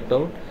steel is worked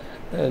out,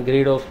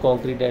 grade of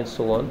concrete and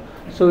so on.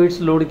 So its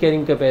load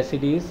carrying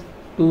capacity is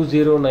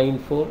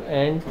 2094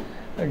 and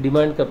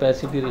demand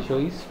capacity ratio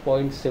is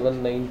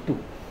 0.792.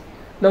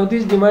 Now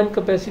this demand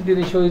capacity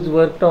ratio is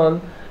worked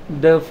on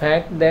the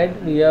fact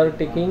that we are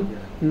taking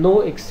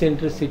no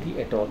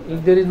eccentricity at all.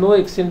 If there is no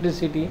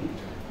eccentricity,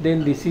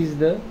 then this is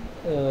the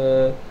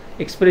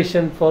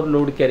expression for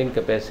load carrying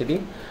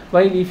capacity.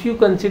 While if you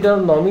consider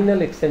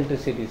nominal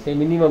eccentricity, say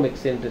minimum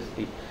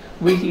eccentricity,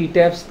 which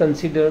ETABS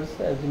considers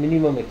as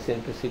minimum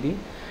eccentricity,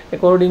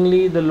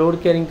 accordingly the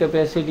load carrying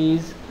capacity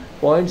is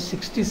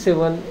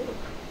 0.67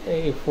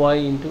 Fy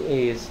into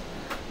AS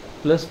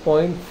plus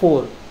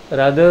 0.4,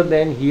 rather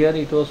than here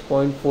it was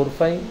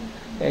 0.45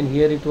 and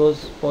here it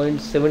was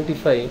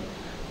 0.75.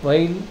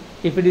 While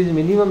if it is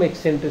minimum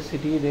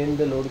eccentricity, then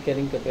the load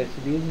carrying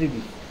capacity is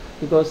reduced,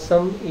 because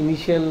some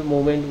initial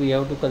moment we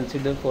have to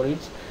consider for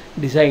its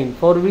design,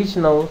 for which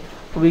now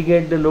we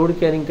get the load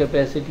carrying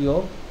capacity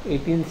of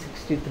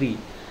 1863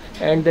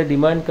 and the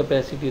demand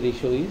capacity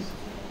ratio is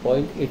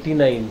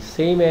 0.89,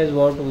 same as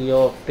what we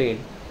have obtained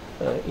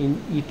in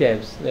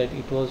ETABS, that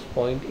it was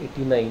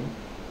 0.89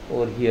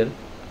 over here,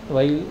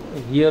 while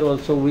here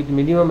also with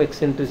minimum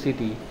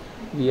eccentricity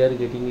we are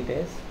getting it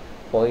as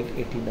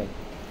 0.89.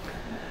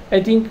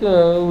 I think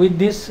with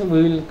this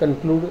we will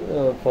conclude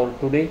for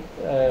today.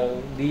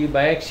 The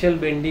biaxial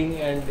bending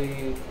and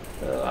the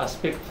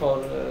aspect for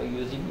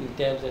using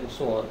ETABS and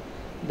so on,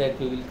 that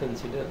we will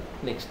consider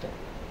next time.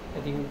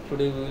 I think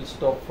today we will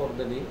stop for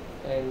the day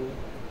and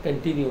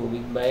continue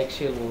with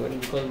biaxial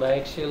movement, because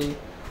biaxial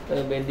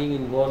bending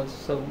involves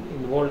some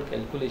involved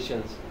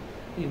calculations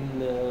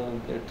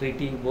in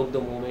treating both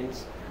the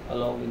moments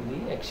along with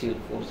the axial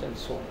force and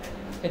so on.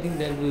 I think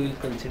that we will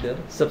consider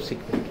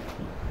subsequently.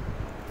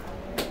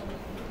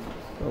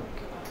 Okay.